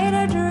create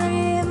a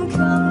dream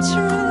come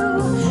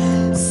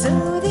true.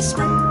 So they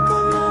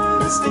sprinkle moon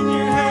dust in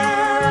your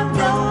hair of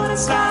gold and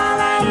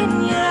starlight in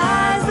your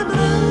eyes of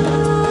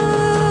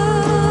blue.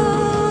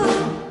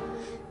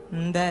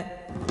 That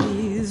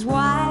is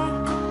why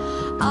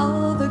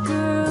all the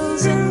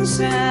girls in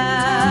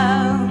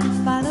town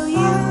follow you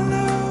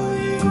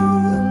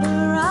all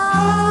around.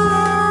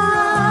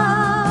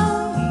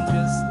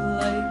 Just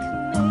like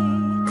me,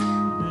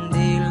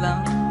 they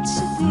long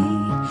to be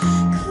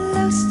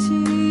close to you.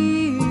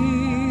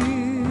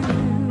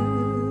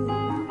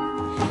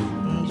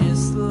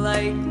 Just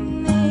like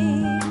me,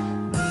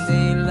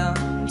 they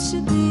long to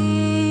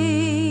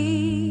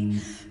be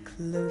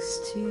close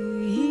to you.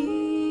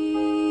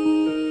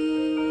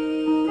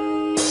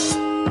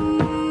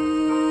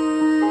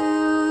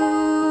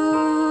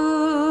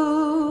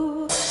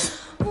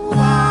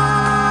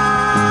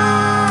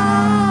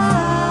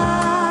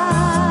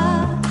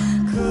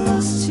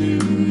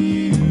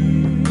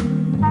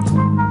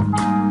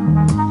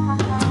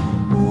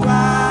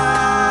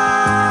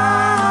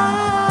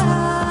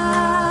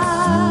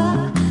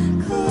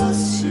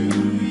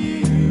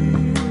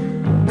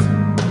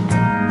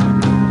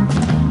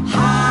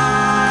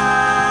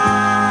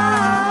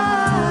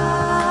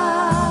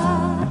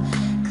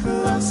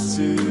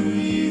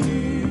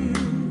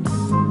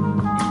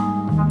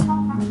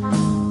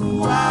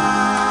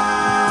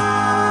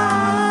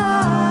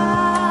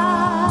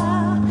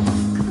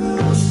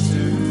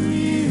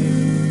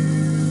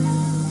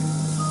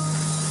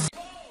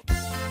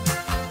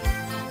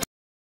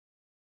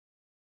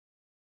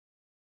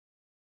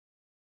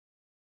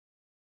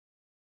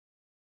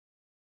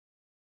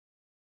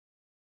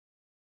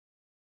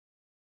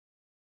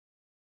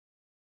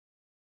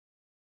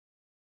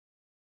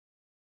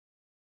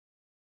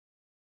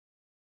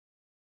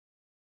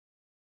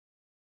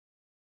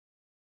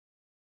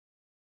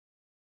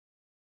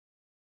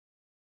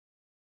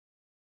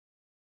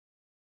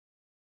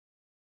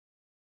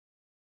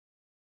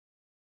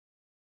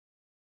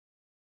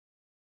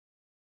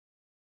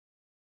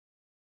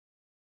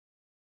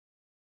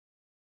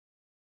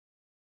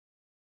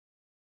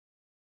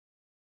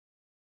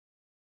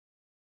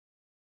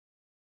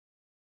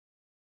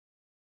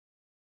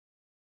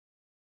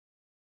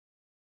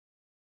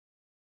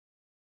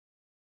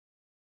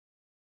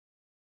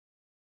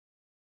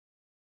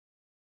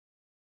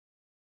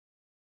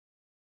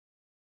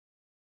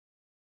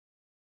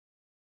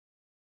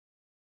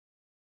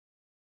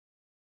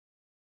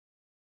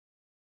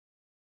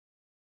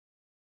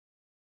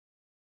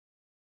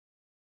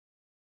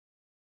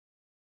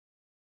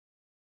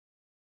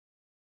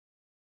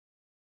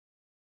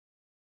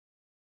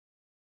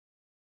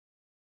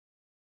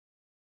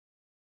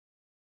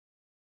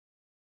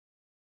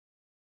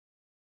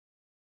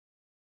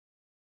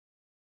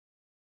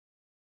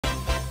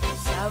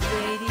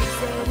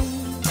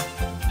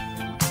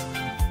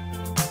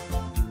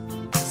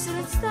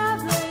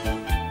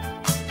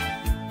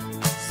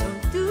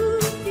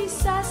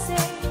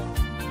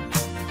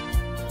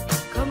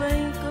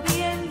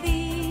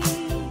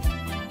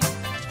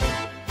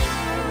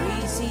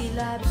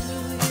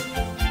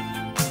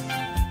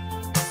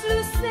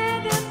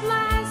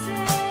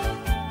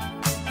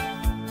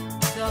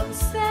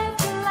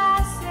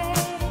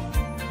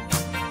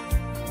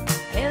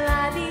 Et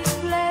la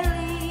display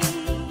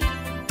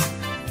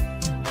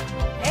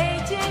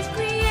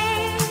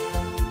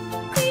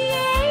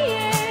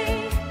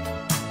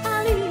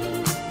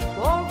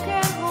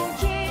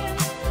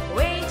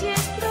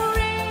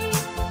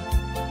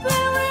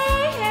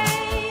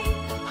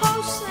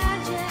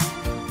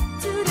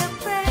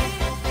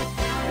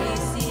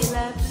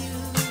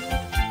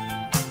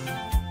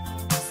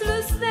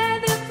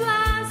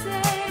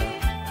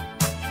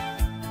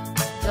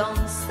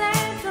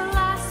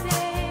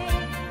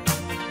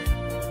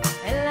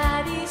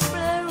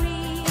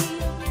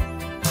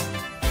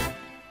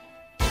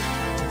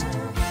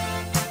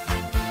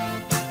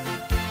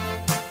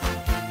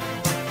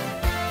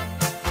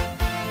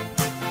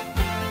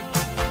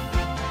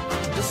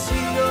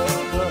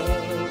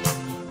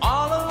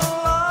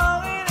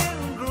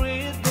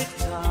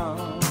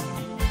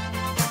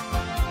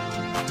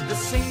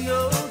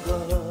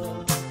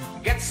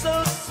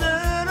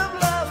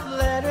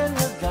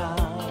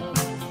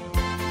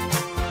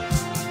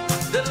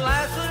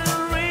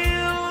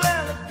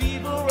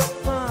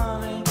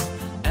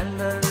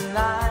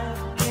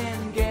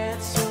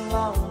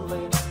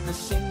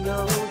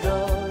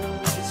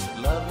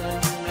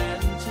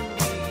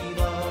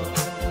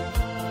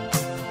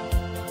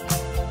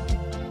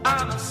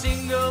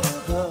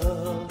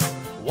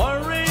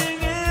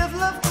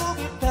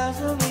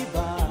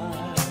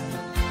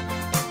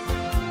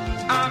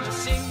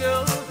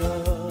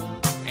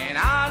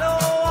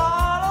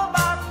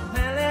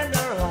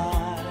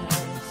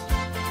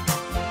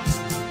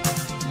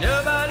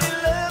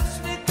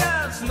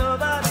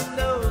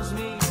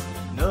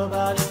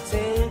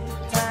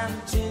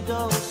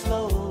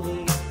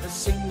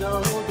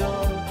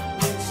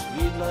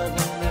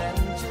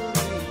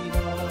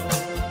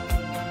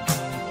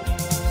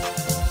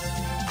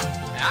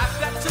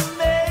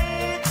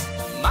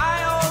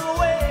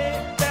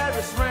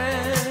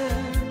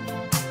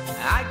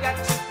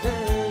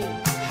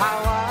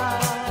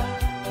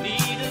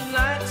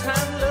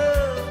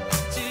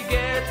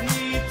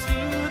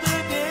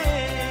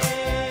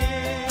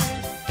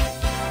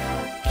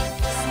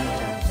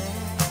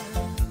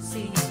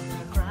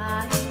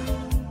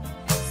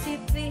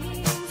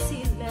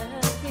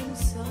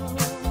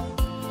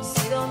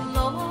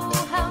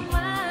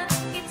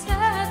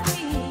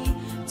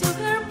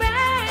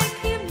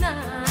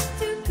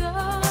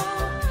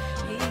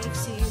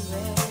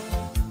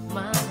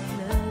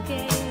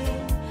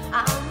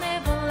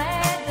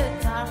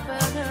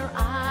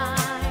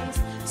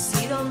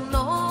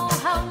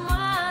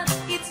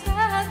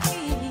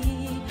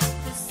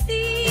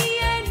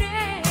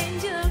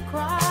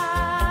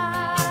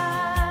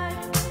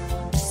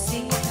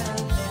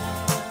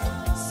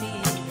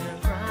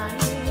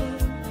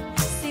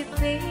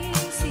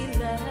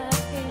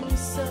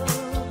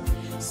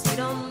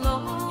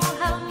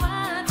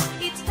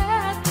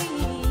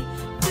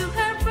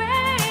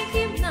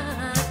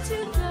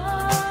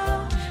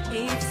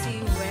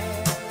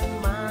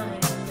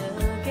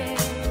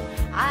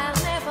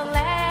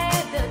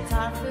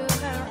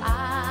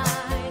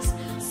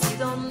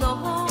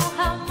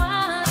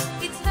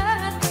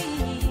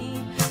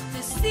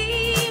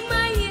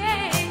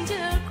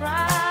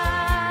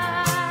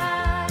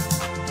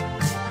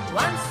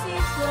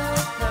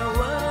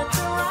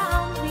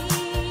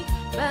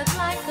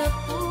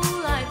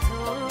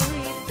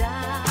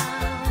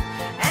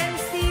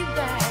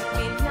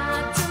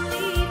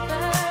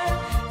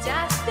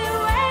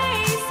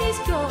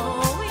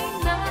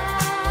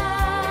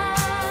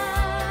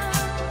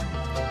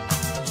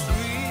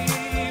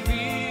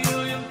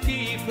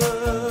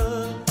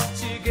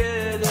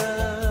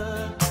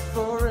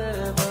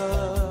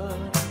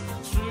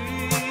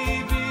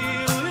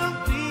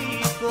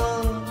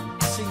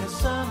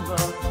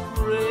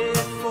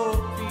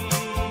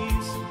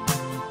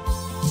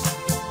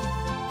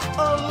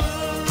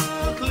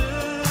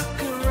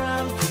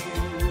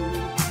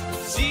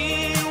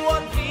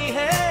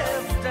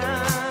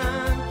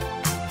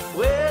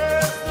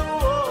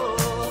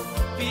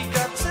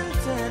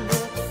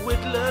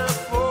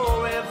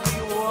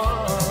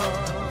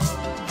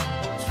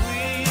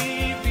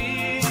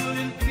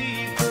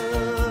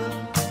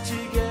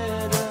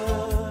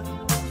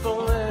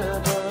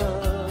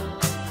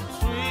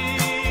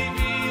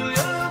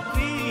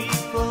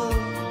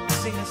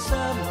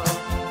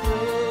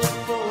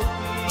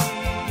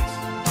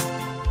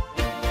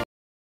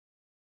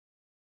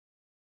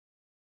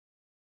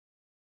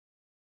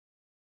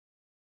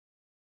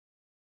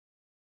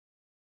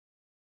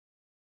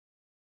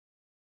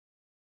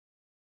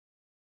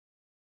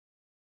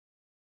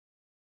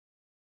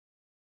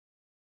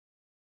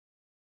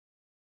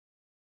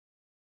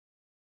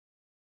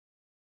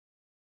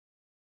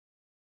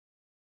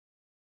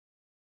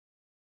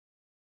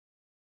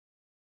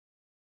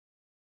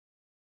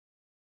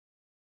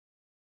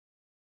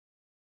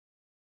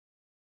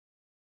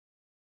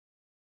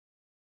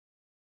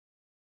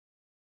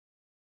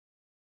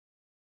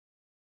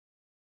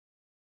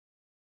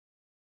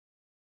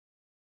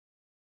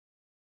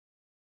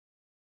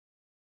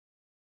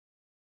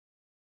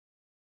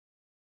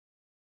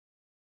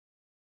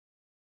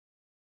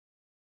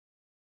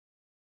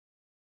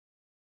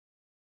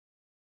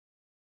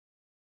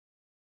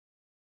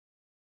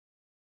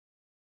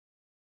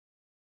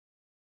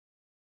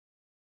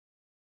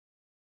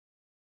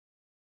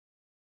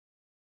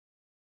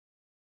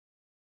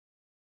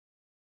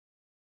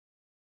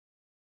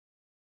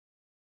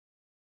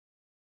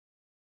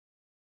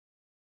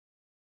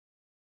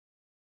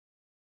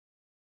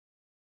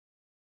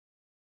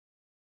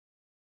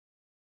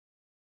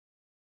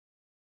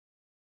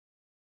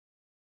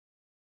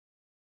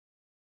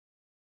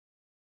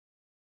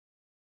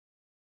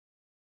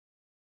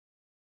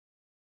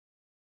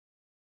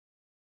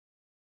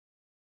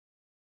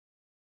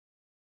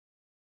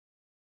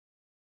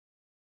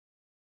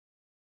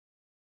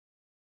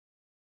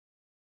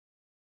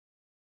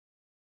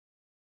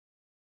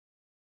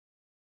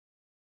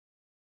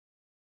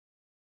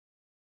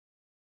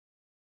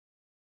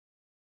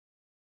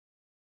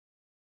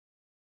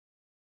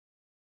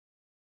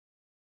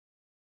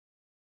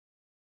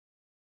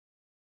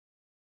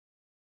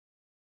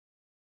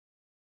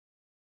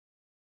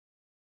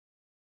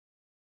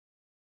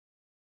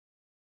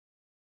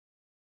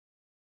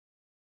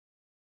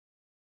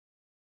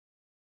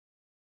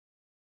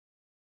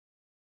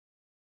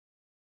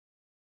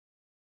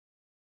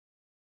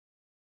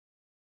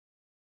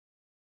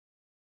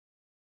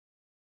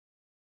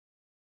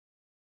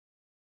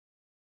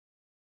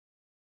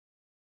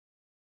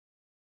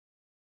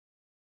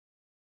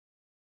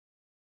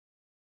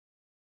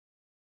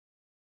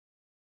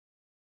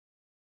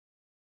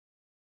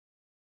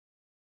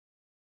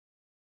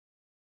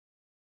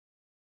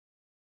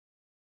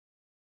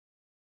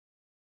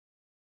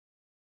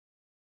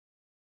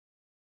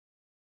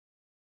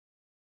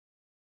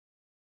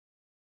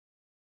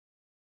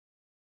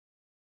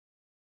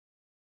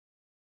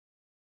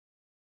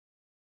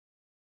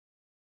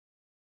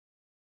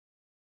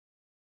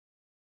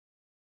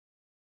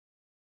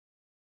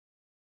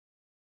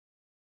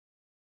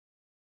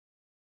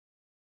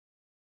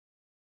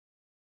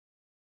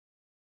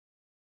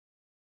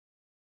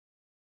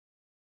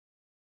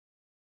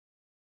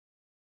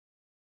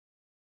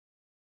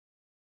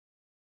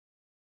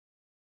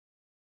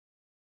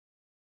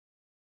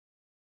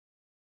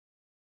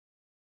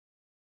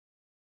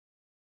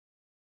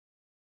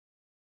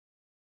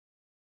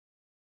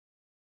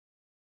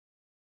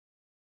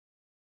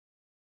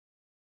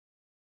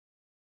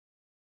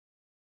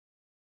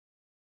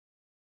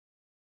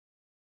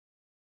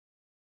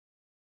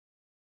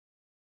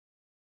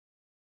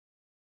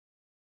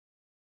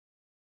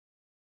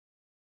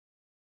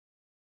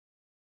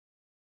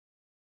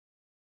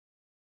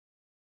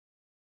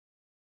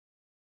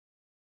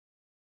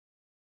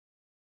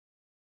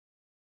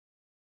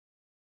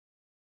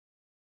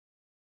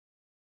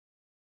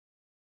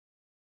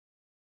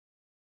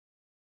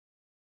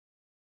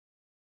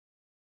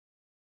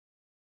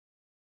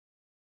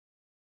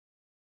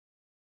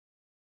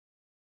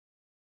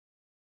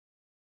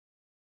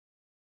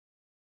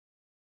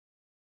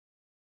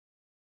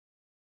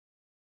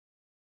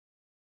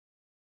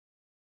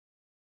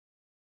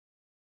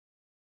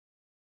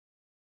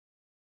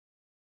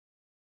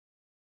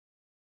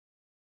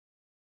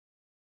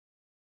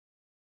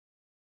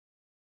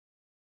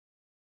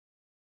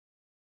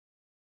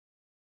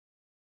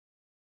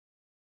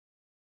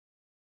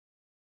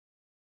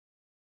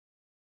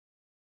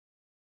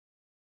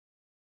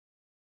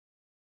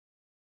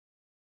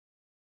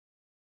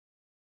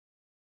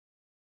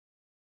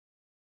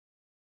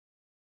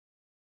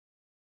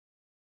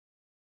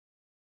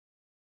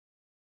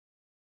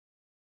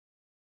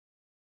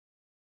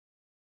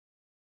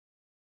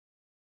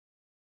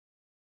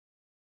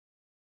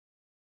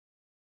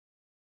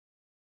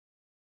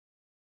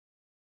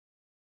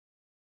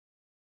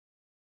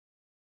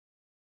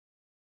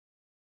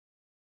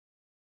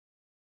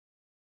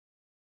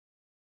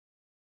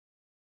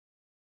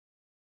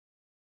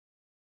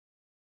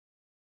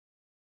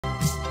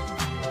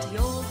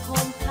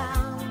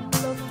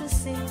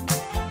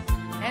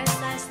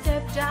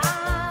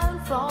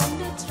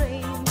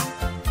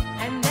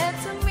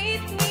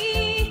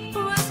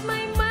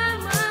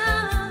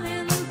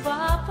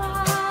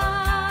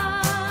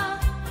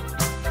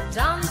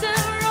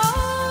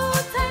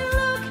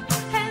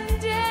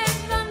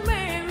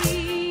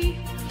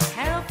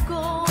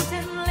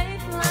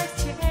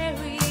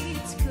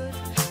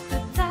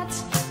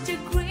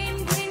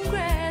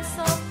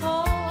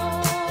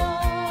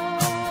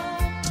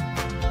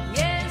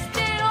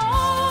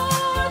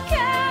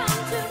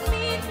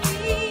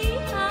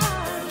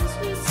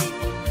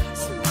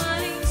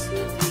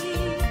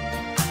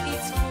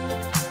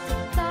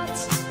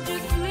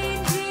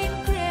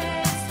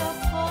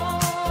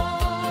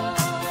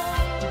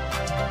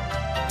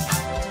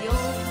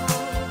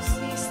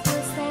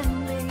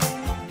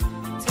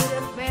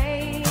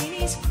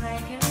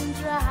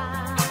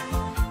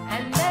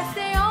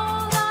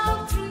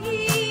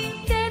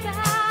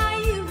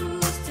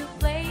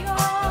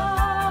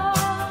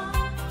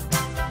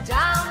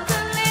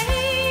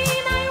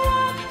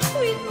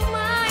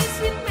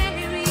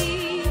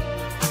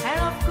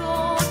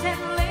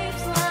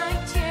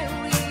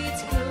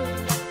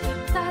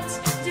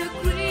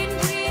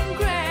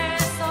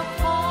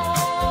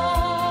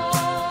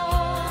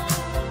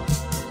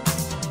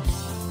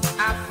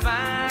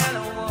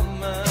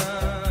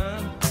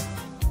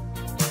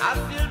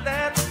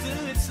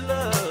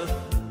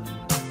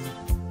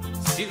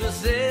She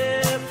was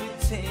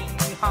everything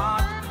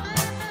heart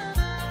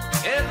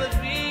ever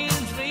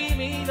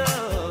dreaming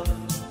of.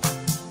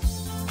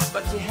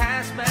 But she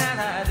has been,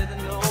 I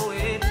didn't know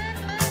it.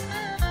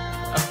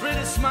 A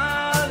pretty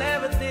smile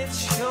never did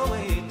show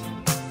it.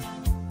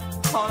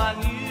 All I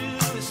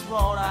knew is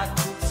what I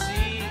could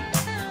see,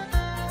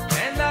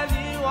 and I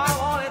knew I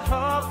wanted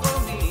her for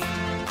me.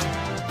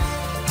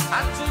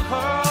 I took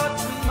her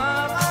to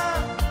Mama.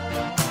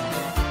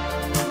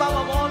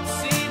 Mama wanted to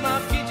see my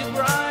future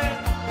bride.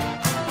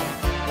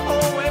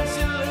 Oh, when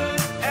she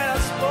looked at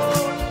us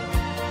both,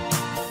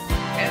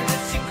 and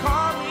then she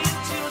called me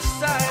to her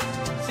side.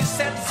 She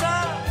said,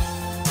 son,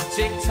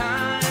 take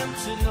time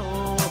to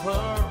know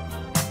her.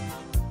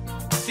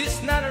 She's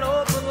not an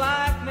open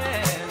like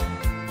man.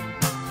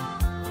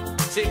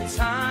 Take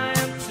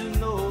time to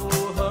know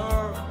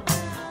her.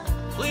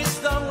 Please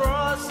don't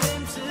rush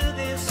into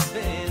this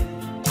bed.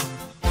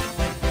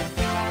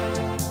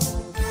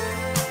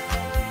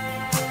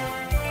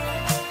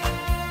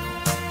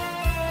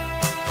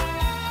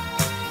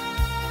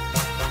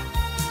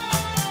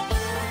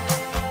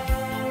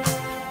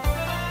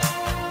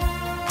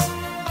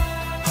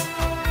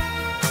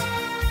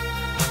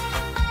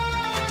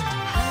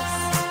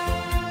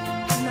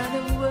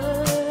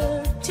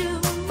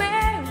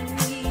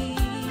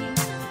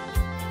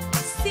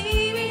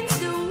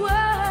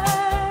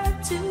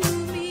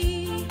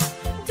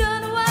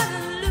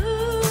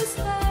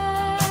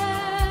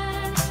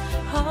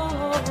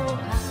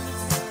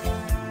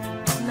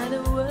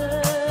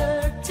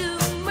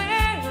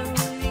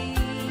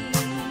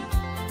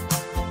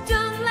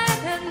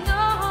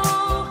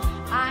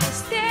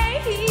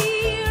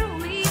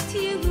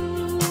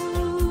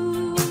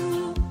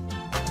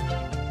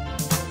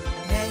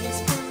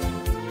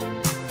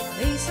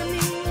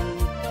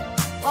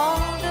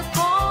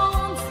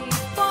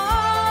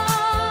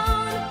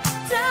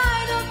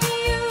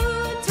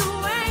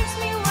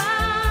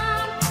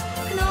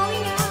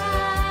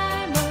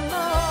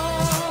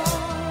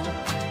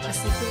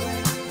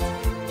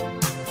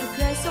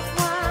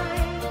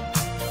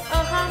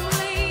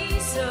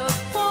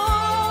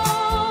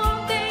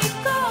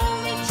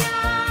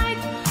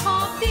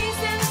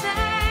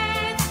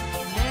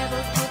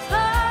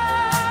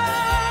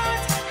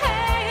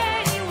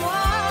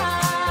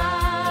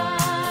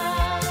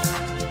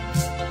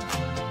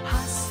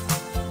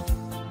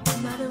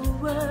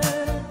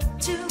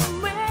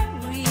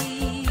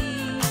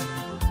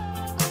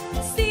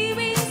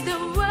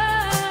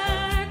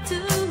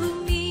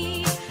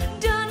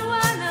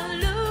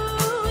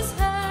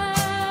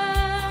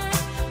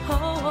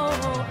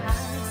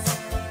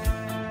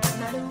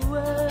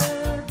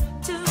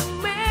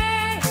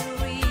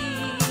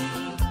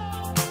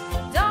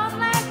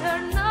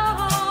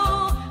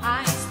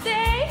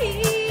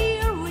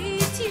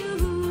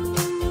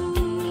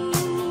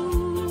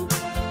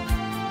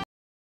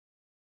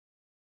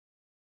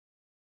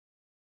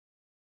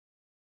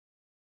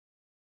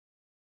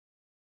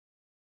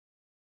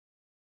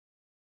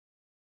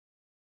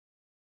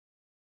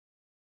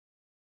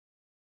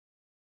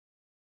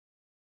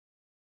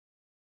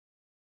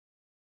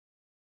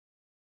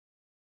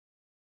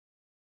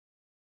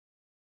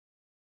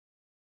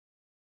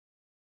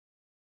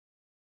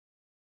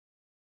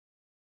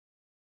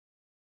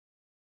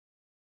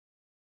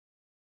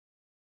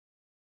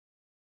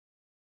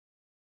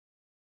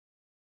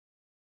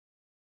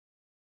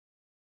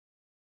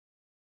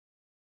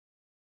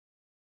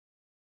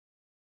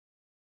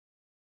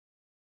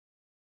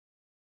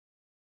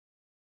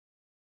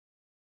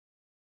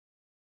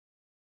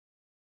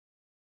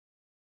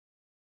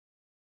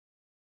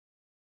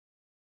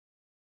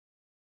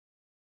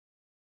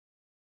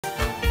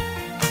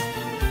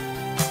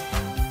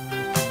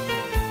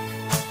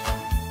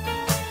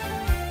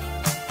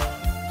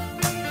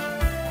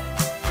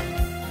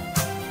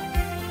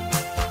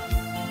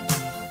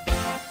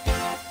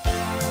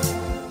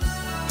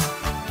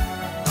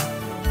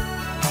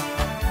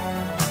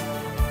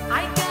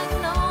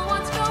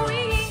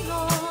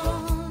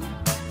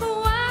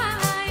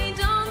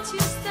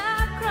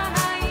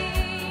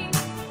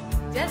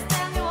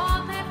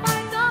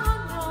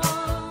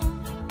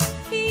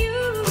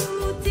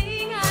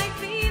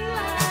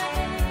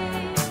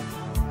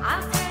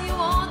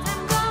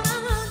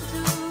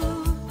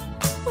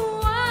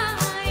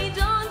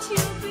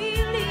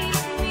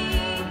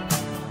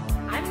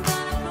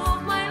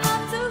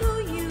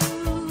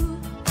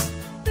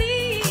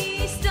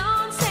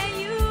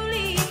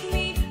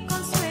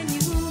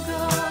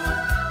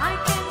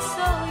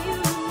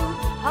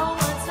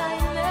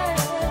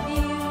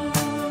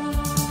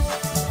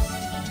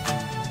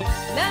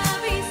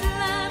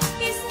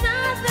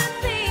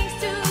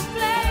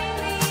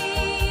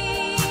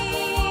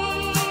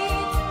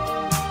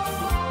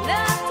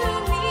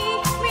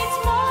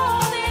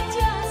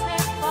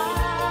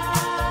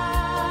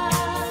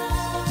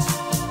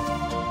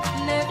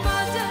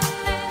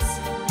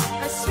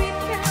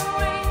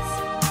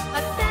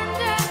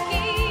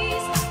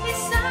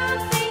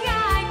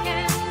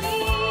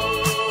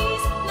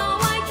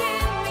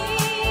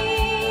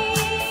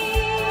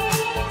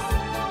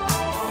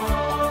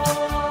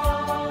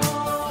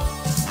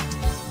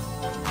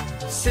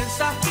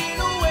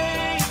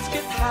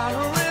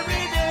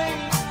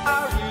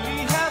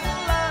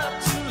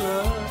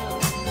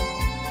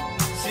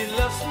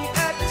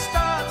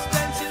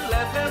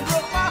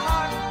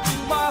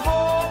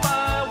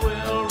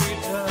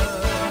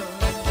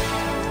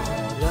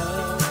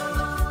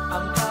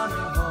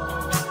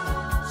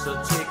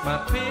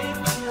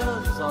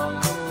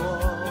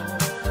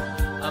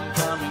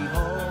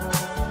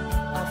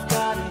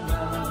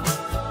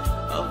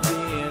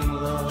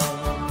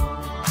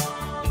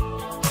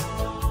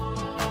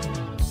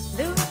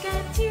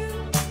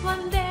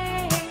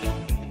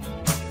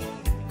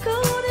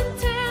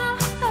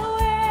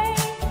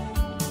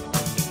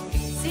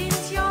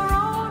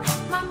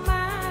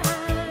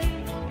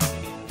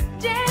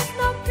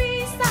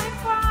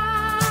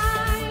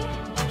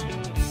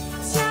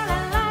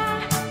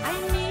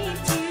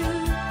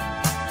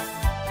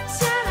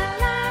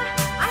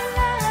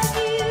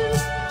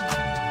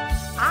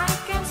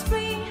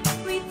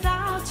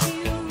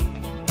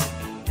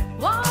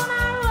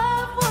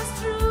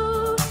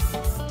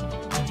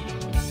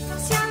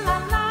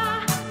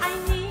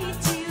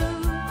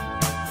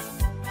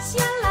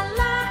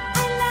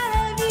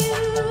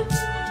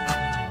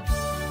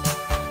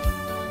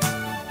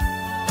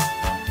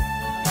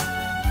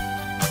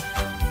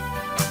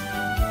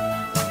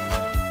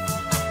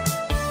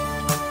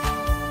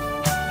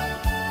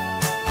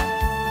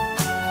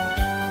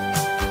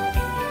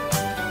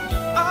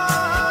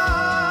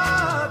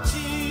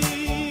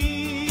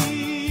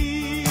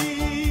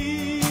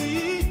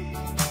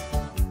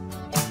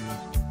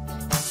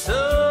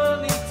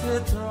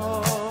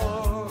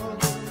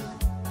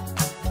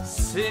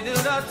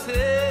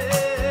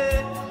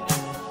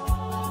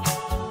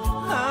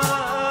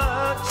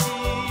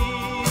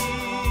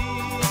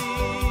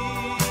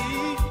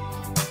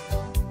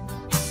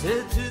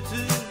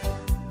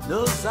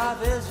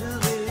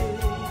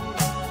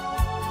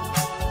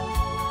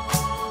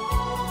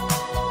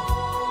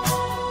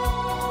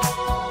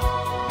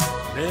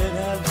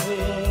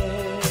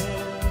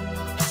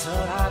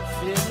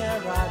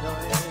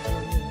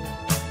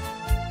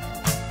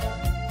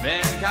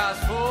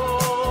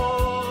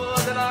 casco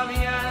de la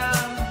mia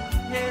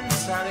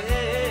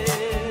pensare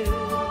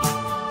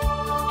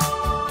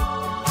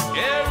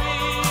e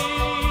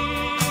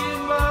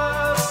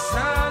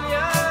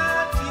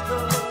rimassaniatito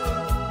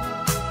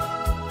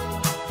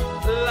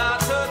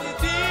lato di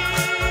te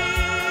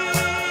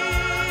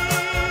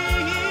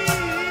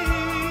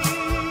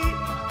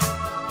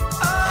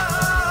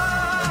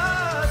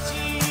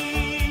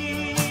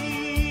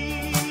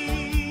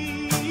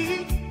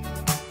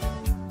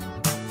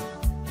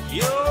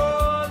io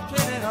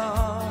tenerò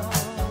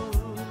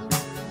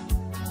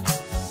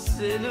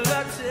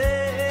cellula te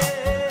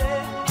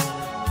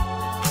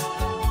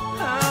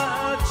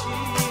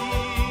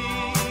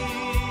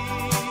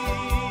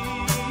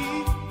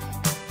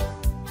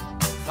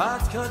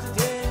Fat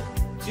kötü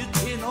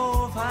ciddi no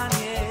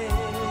faniye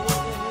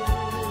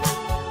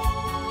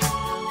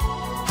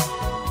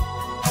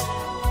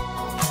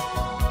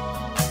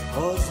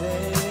Jose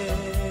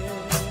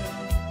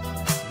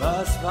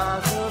Bas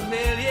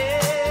familie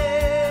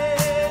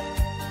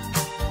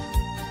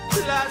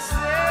La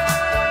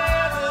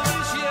sede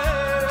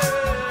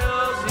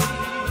viciosi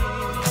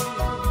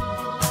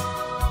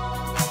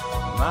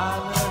Ma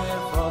non è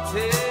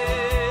forte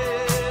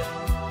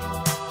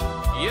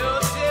Io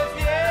ti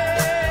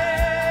fiete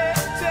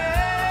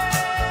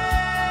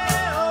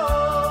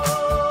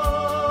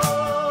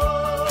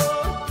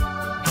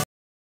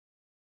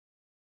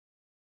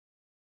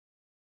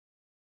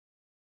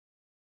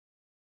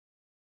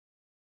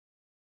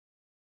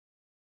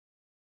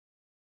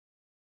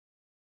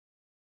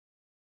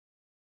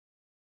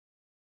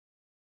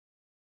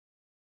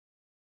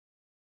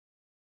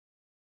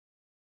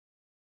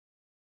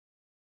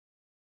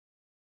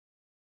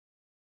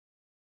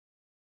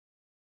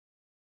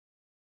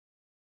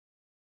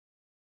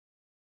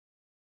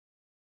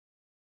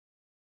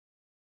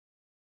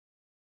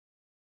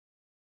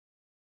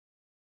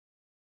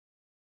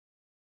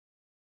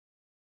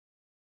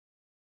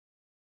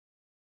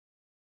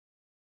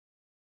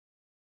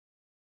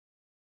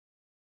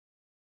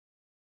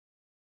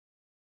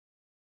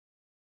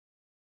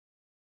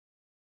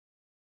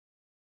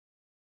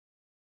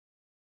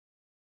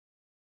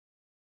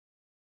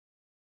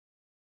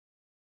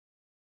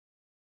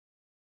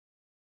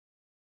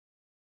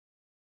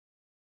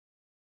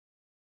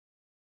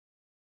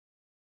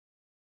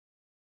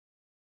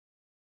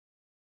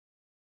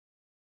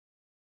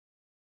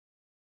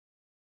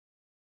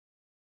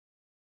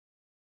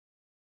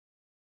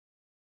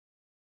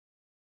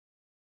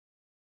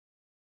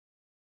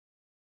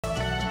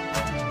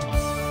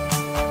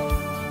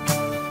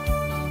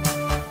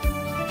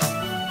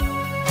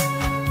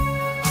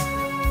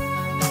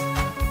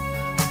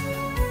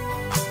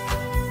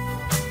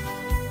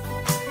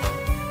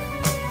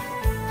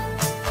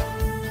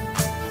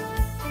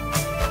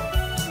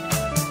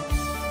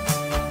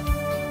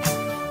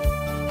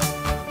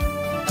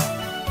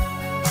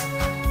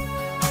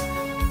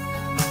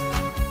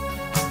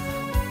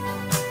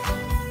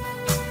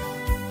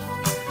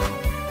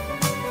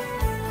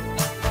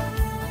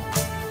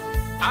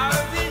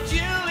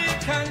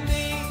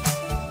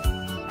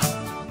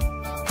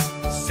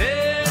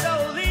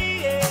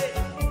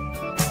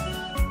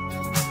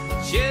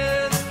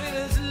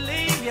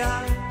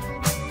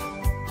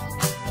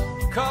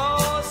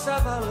Cosa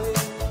vale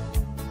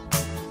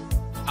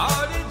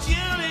Oggi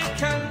Julie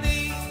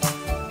Candy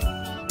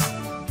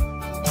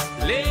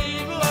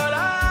Levo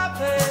la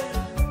pe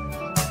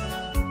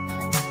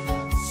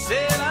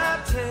Se la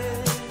te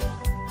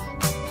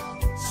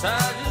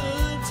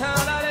Saluta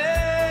la le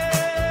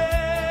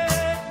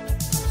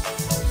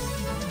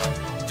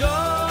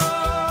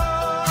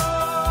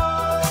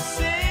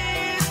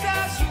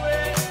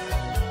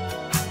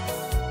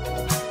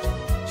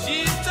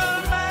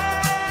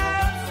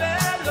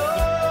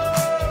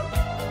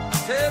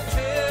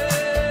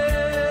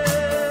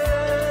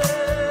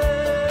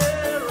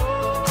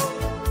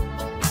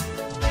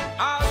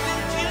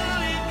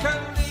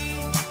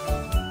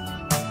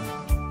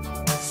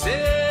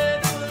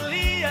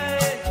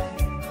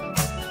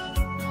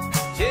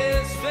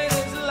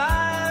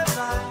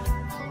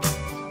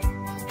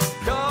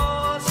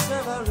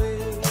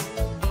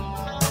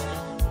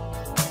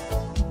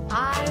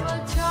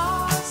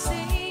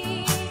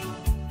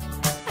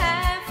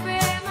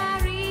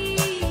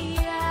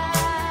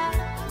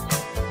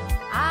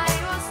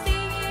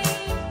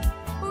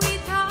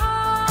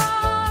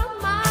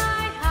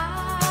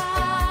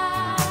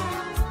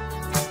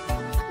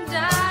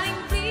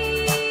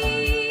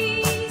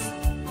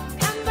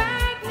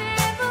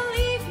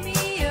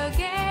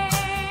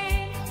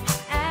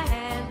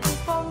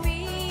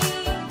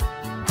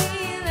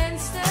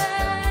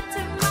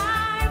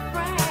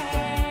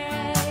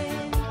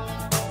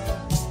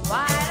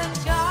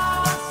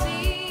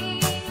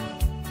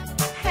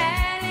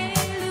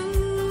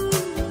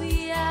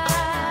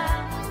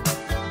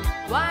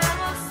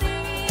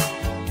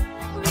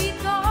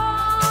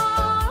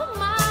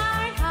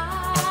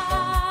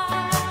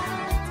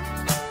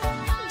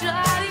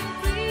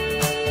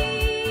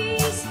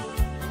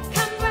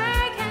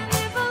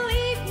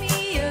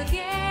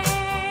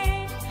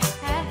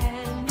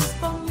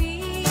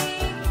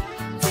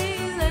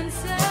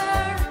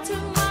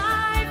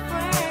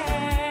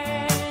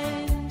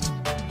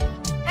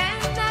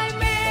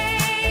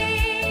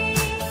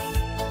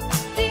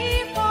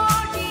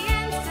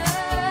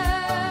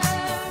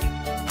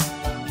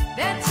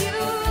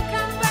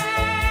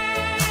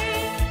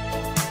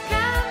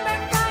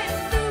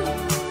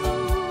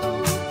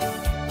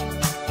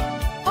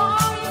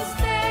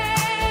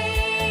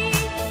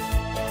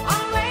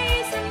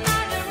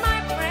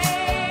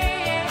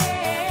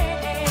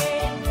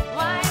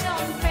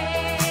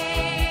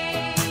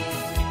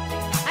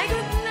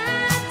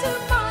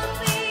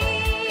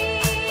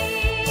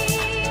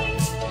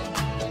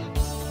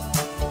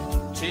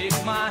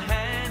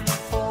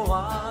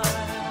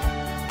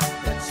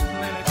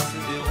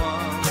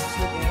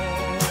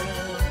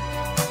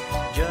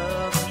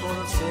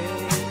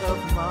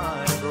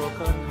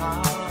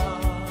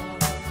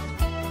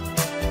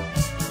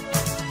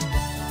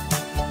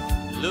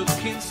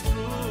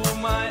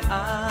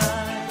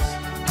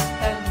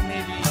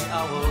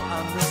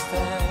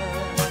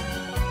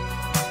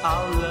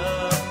our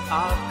love,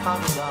 our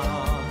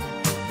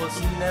confidant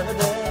was never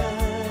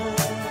there.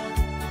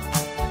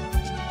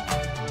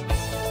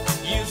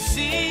 You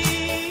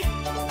see,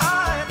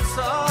 I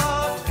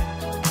thought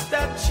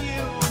that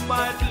you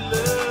might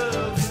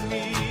love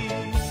me,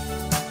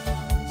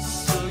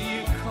 so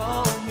you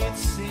called me to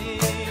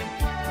sing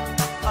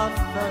a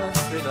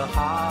verse with a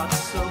heart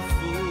so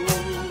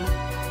full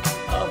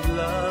of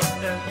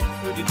love and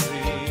pretty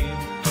dream.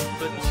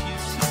 But you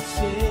should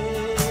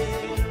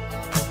say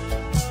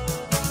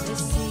The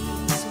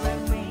seas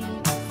were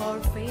made for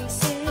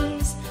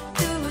faces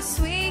too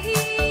sweet.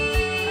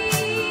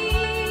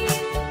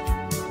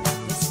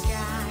 The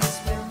skies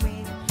were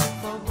made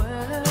for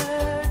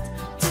birds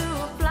to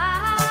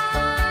fly.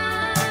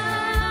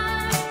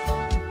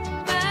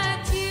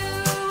 But you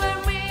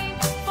were made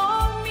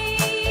for me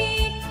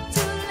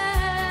to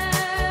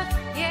love,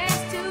 yes,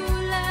 to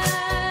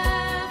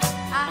love.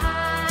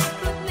 I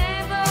could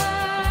never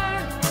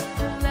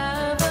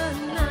love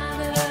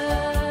another.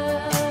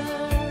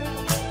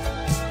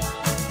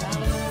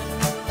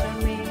 Flowers were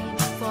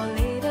made for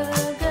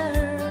little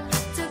girl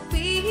to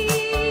be.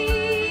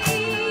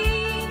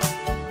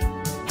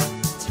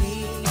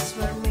 Trees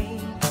were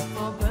made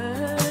for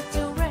birds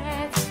to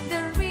rest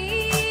their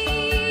wings.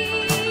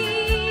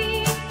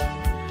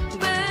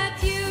 But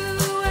you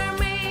were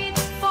made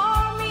for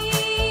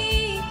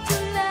me to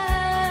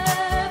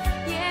love,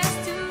 yes,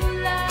 to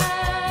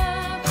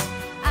love.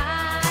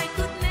 I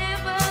could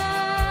never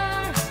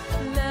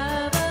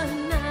love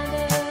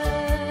another.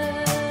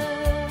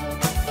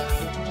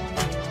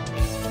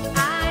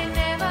 I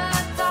never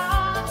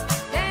thought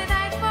that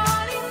I'd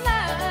fall in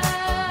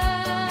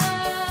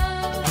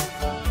love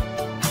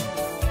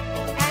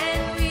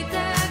and with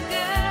a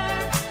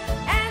girl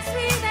as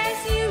sweet as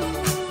you.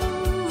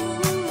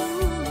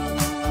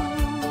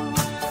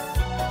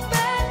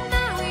 But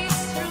now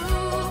it's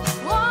true.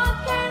 What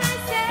can I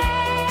say?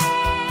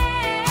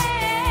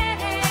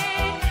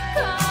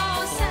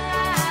 'Cause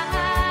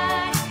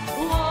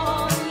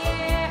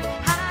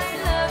I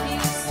love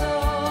you so.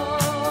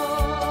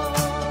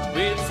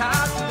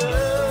 without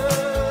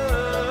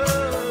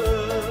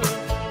love,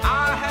 I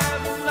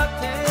have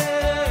nothing.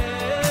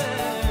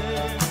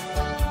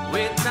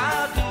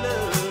 Without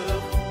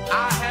love, I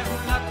have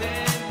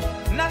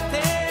nothing,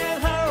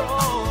 nothing her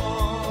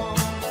own.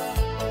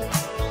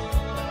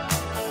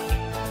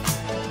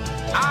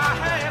 I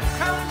have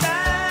come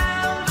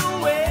down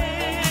the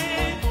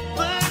way,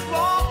 but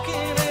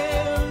walking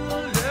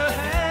in the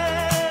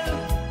hand.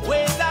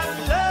 Without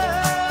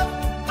love,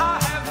 I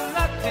have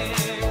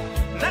nothing,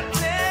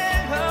 nothing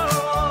her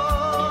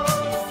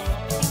own.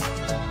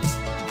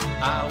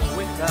 I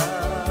wake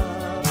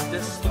up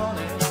this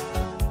morning,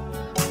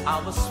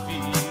 I was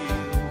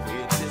filled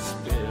with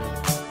despair.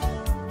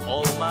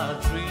 All my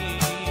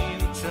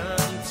dreams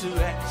turned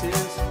to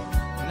ashes,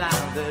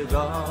 now they're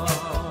gone.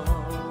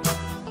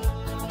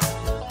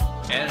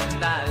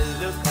 And I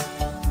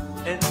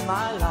look at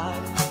my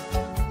life,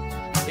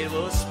 it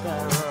was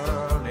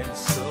burning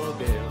so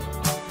bare.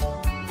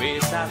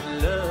 Without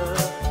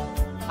love,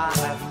 I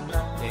have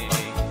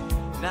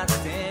nothing,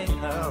 nothing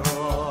her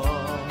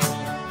own.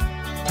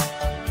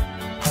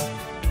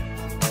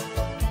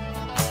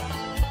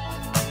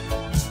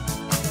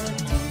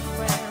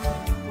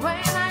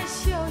 When I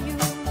show you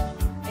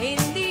in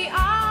the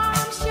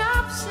arms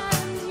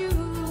of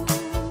you,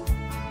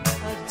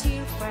 a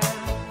dear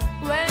friend,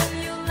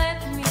 when you let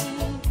me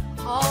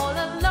all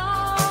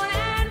alone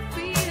and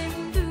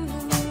feeling blue,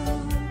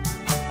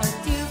 a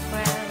dear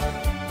friend,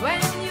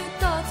 when you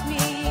taught me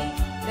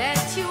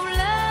that your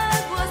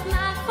love was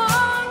not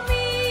for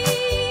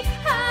me,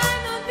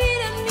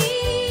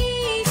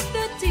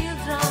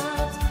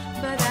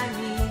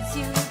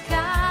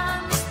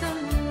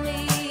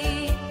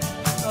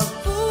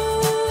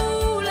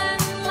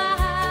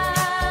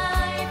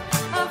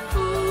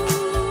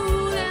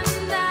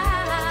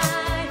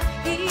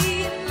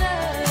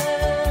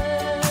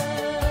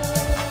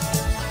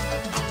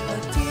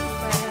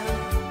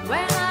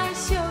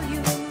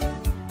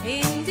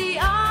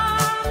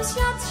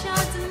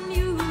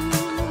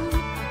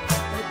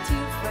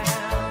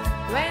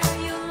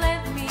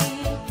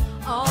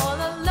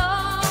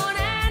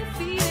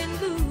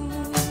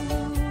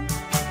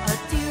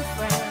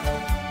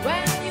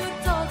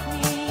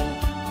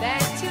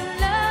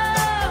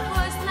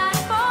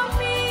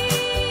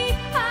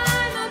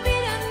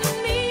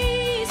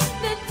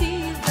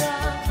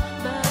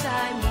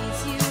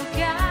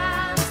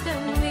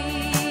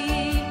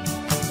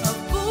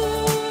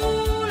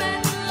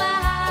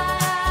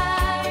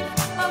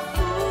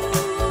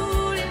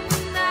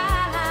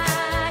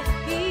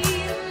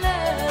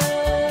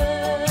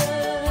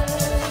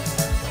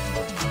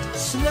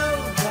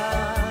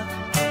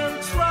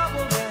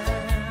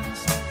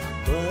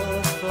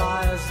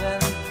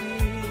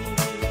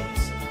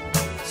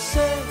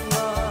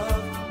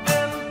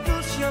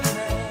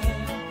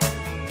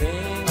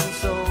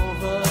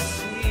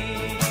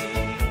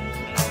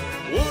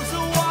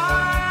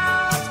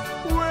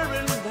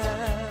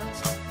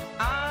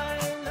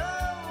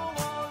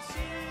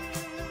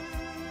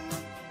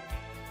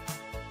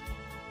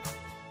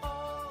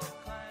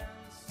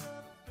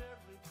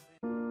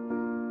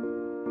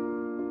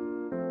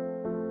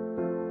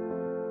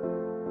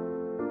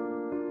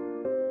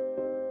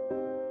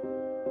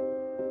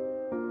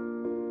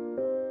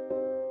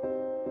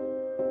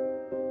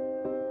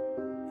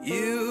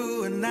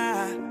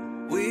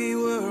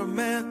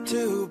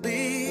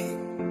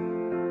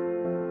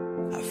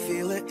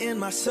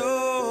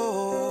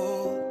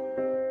 soul,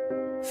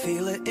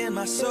 feel it in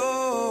my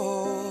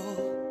soul.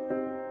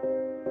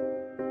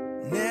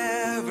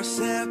 Never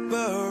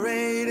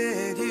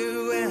separated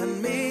you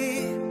and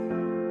me.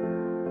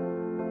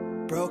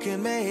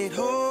 Broken made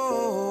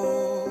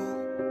whole,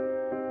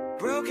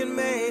 broken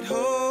made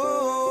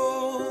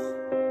whole.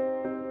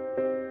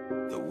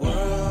 The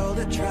world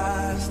that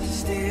tries to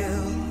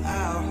steal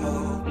our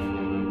hope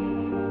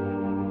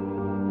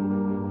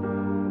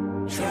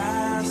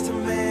tries to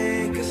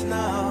make us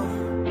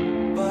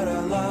numb, but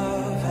our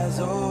love has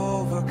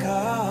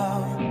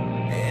overcome.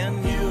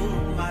 And you,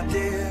 my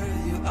dear,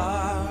 you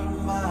are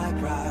my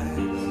prize.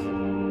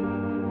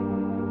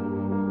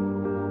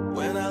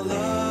 When I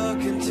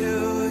look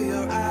into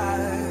your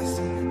eyes,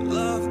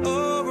 love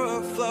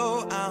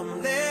overflow,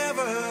 I'm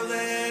never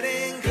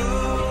letting go.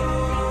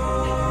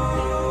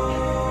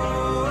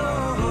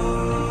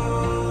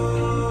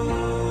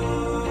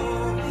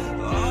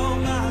 All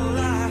my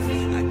life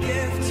I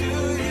give to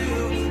you,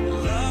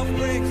 love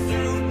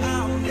breakthrough,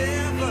 I'm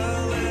never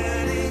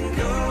letting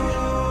go.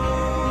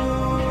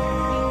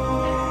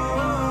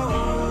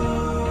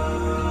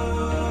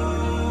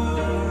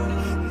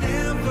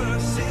 Never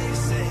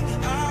ceasing,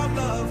 our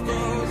love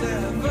grows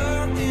ever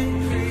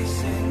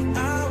increasing, I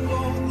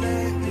won't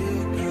let you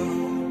go.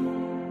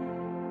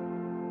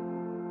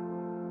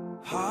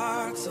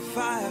 Hearts of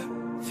fire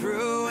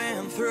through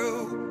and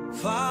through,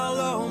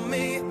 follow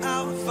me,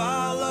 I'll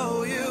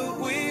follow you,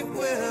 we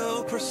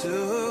will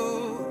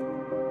pursue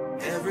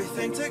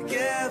everything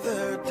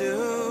together,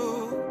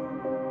 do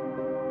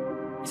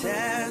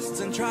tests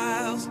and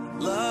trials,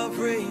 love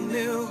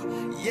renew.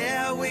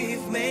 Yeah,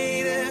 we've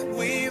made it,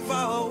 we've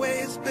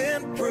always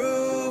been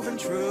proven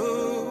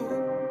true.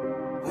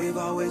 We've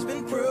always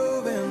been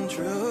proven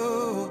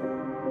true.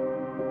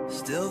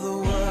 Still the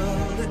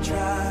world that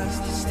tries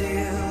to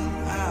steal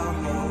our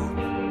hope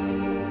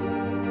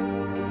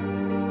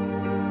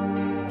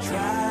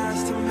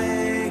tries to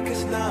make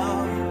us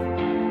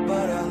numb,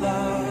 but our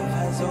love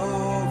has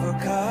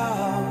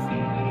overcome.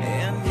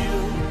 And you,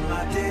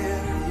 my dear,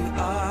 you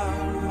are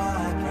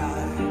my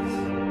prize.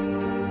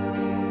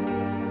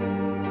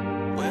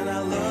 When I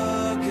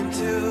look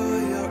into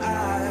your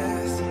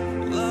eyes,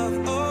 love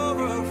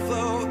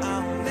overflow,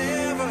 I'm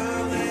never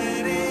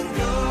letting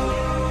go.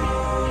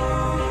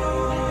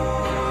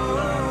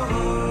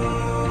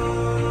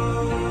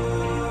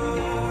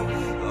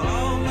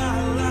 All my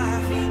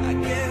life I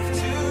give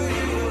to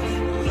you,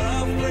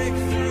 love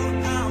breakthrough,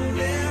 I'm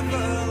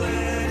never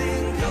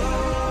letting go.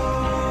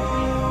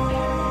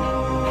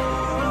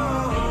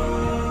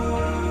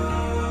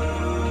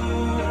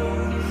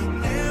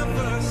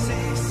 Never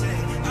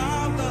ceasing,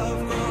 our love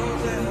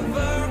grows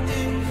ever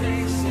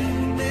increasing,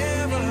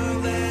 never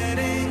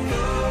letting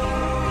go.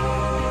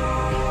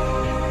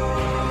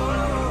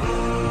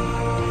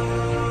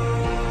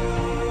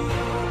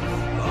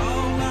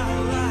 All my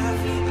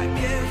life I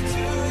give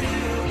to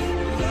you,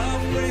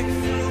 love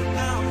breakthrough,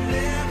 I'm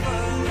never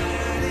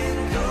letting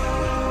go.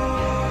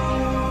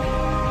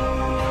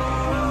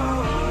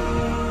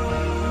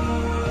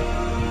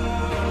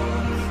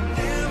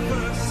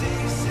 Never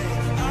ceasing,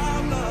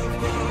 our love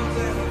grows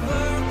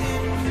ever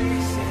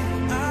increasing,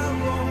 I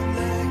won't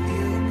let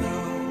you go.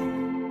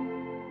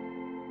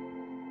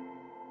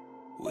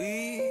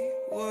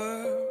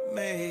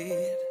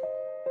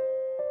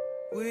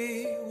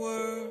 We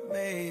were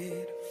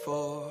made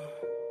for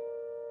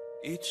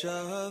each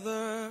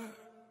other.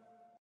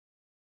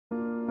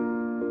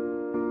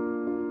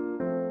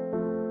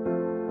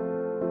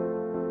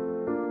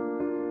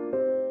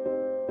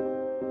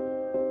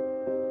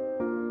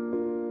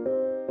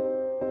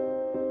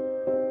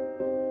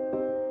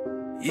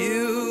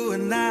 You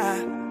and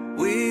I,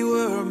 we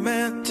were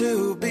meant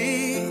to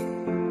be.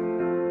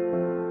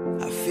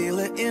 I feel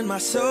it in my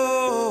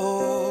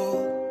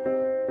soul,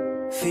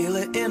 feel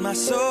it in my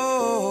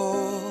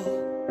soul.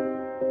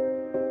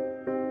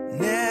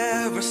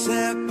 Never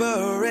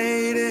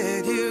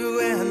separated you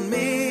and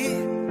me.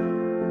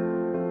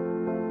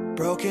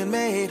 Broken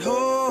made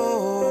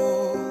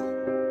whole,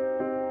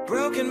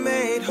 broken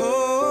made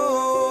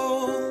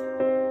whole.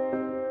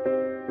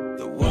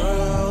 The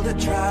world that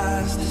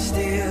tries to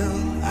steal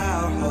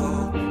our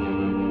hope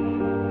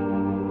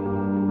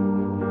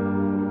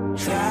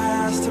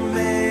tries to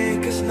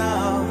make us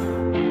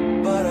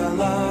numb, but our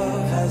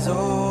love has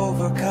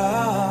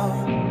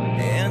overcome.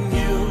 And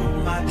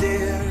you, my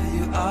dear,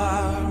 you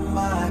are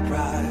my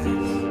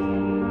prize.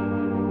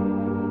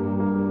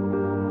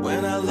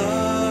 When I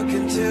look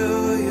into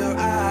your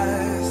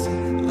eyes,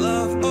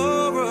 love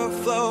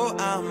overflow,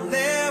 I'm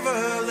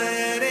never letting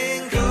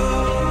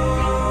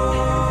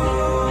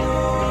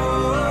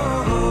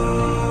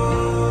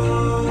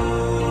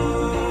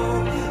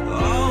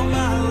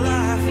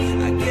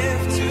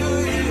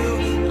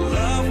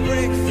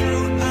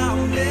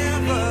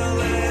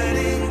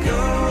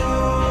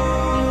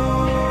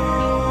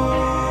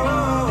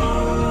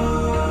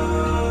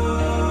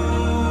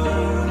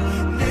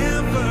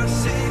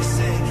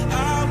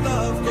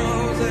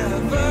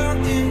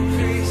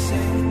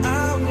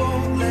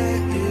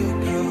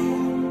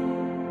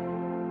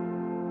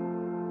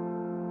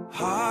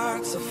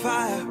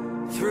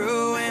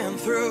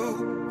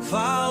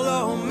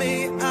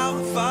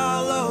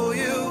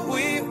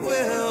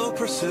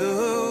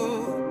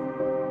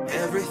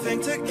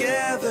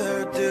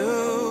together do.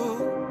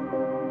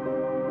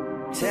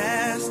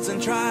 Tests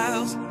and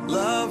trials,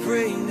 love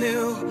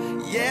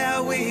renew.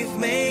 Yeah, we've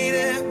made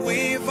it,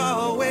 we've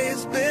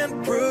always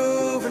been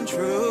proven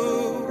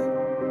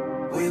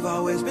true. We've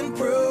always been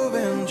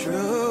proven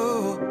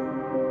true.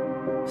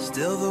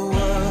 Still the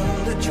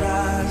world that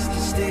tries to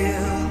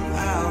steal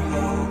our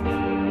hope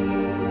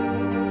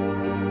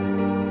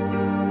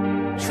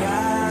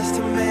tries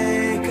to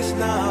make us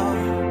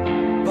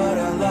numb, but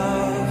our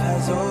love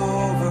has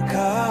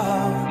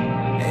overcome.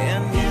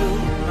 And you,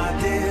 my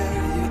dear,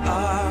 you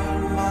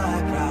are my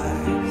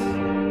prize.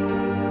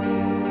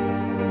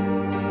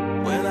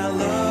 When I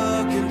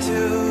look into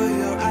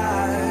your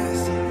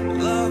eyes,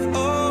 love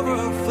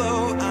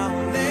overflow, I'm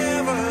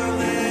never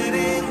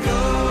letting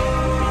go.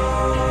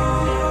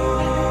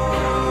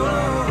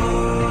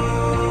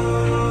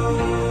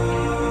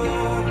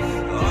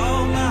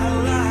 All my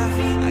life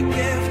I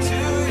give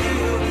to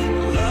you.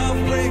 Love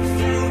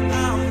breakthrough,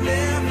 I'm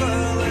never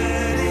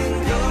letting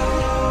go.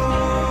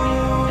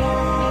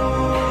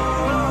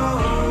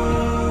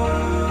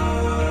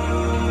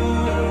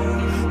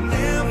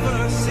 Never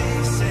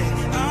ceasing,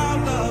 our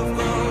love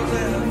grows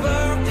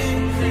ever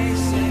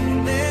increasing.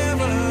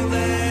 Never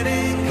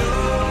letting go.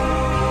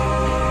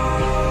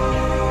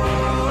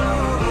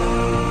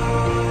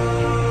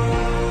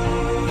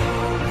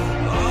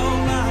 All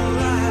my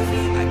life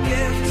I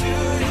give to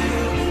you.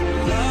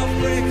 Love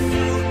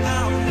breakthrough,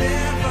 I'm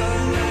never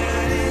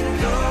letting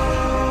go.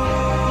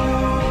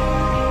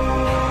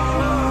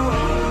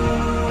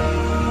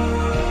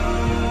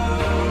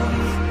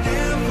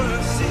 Never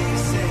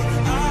ceasing,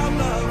 our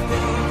love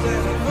grows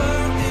ever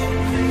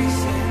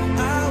increasing.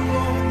 I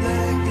won't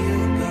let you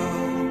go.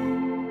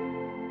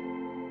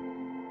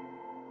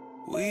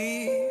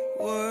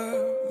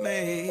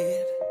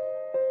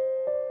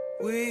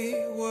 We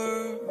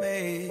were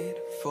made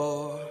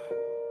for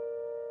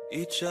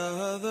each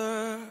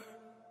other.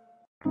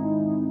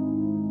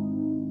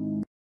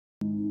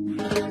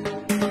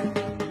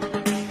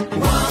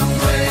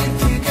 One-way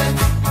ticket,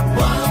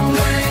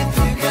 one-way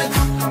ticket,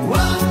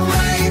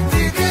 one-way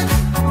ticket,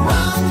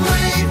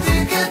 one-way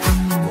ticket,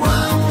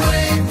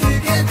 one-way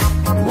ticket,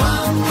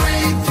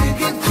 one-way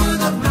ticket to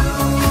the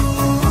blues.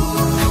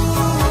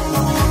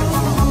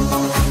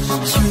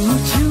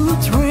 Choo-choo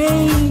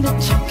train, the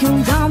chicken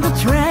down the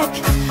track.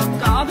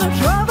 Got the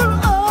trouble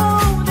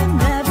on and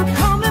never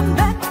coming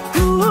back.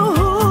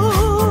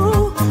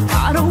 Ooh,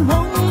 I don't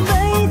want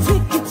a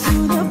ticket to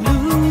the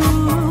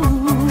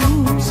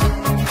blues.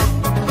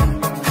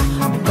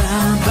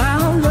 Bye bye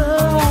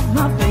love,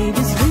 my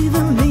baby's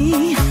leaving me.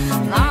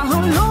 Now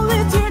her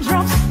lonely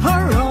teardrops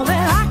are all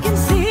that I can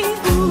see.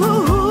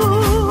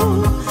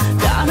 Ooh,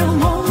 got a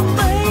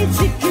one-way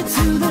ticket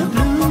to the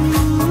blues.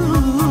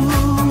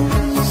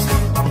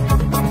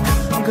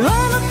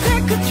 Gonna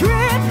take a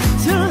trip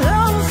to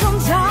Lonesome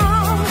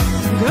Town.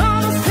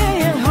 Gonna stay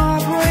at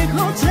Heartbreak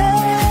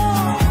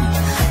Hotel.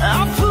 A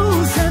fool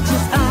such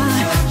as I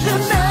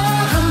should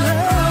never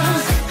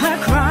love. I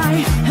cry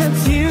and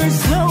tears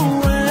so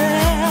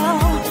well.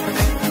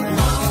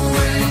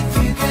 One-way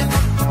ticket,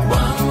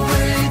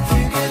 one-way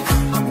ticket,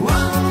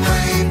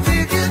 one-way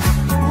ticket,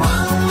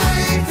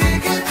 one-way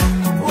ticket,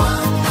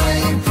 one-way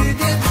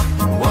ticket,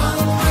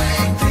 one-way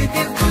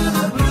ticket to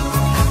the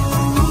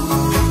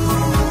blues.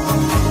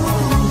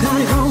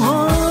 Gotta go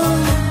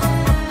home.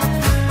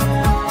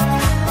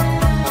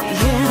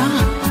 Yeah.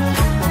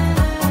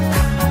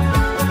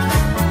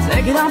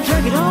 Take it off,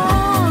 take it on.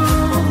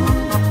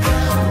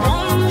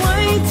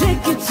 One-way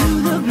ticket to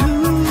the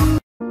blues.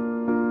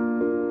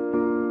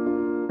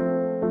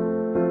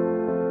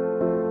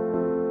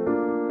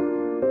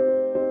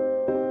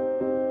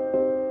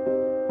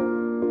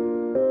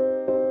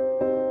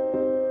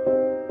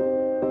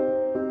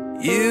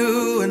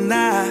 You and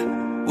I,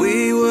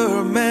 we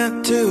were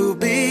meant to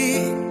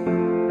be.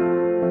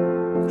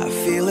 I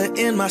feel it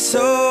in my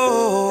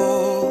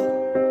soul,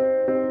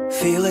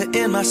 feel it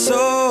in my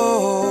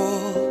soul.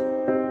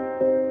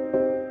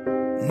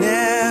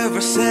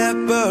 Never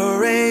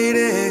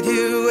separated,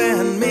 you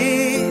and me.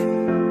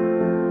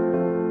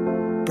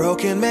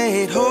 Broken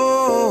made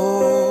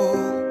whole,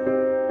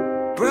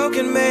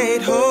 broken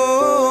made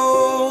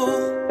whole.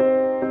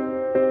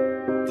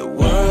 The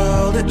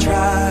world that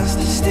tries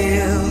to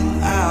steal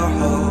our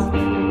hope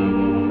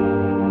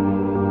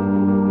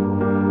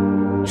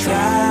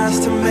tries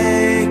to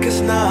make us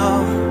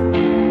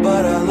numb,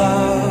 but our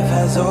love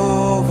has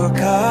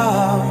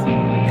overcome.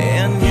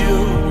 And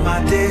you, my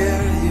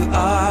dear, you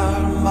are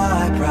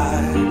my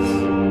prize.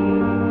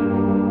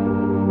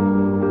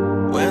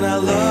 When I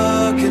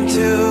look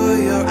into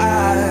your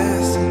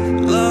eyes,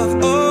 love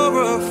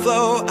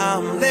overflow,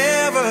 I'm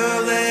never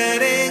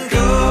letting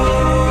go.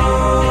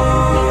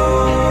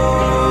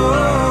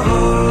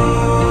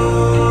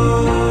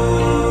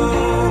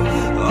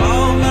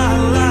 All my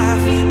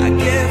life I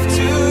give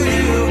to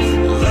you.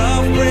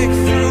 Love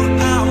breakthrough,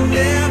 I'm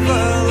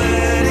never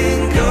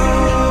letting go.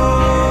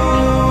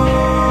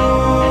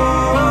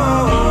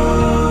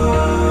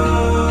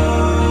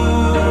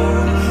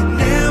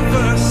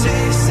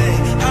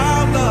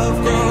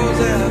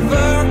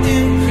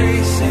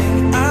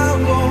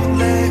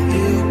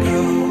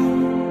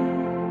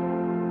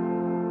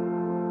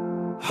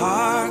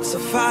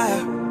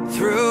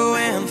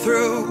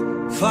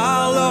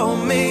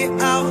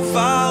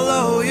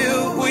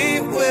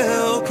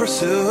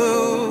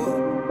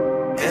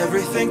 pursue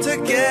everything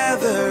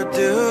together,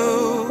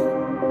 do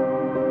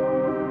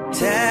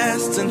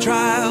tests and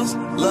trials,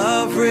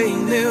 love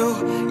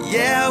renew.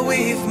 Yeah,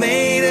 we've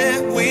made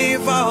it,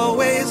 we've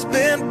always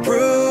been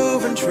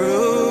proven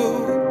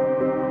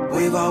true.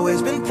 We've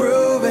always been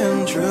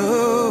proven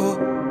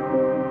true.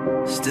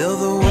 Still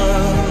the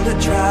world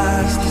that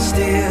tries to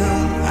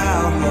steal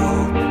our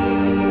hope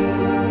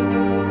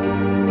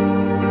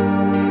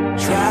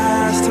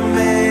tries to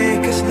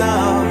make us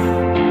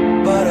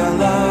numb, but our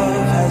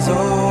love has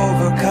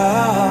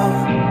overcome.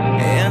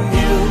 And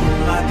you,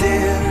 my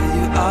dear,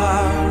 you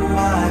are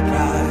my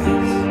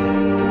prize.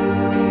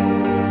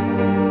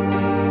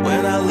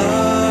 When I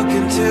look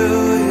into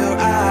your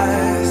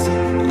eyes,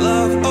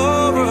 love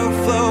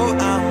overflow,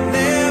 I'm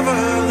never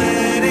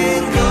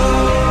letting go.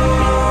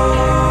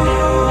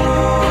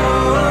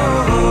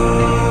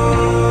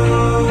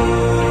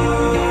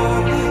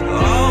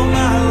 All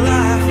my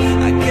life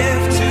I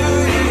give to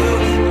you,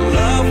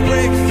 love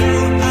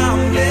breakthrough, I'm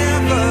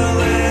never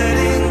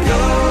letting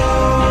go.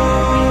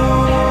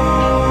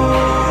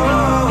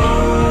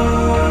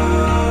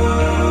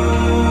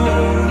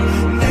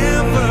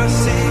 Never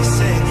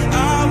ceasing,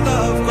 our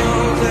love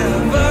grows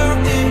ever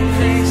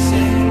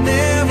increasing,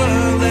 never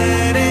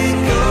letting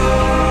go.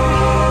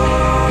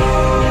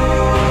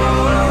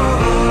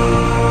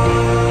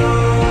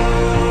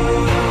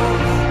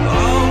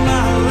 All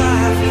my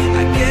life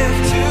I give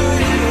to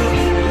you,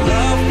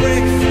 love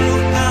breakthrough,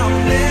 I'm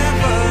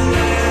never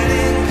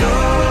letting go.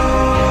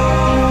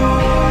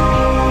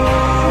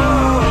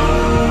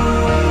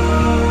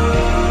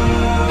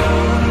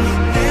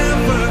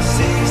 Never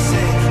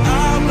ceasing,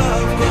 our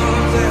love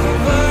grows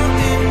ever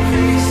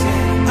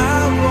increasing,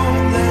 I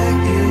won't let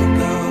you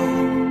go.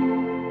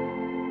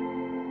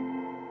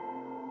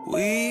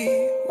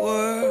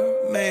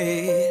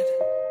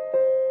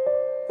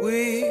 We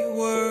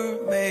were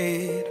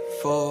made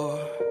for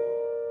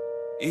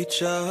each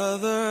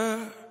other.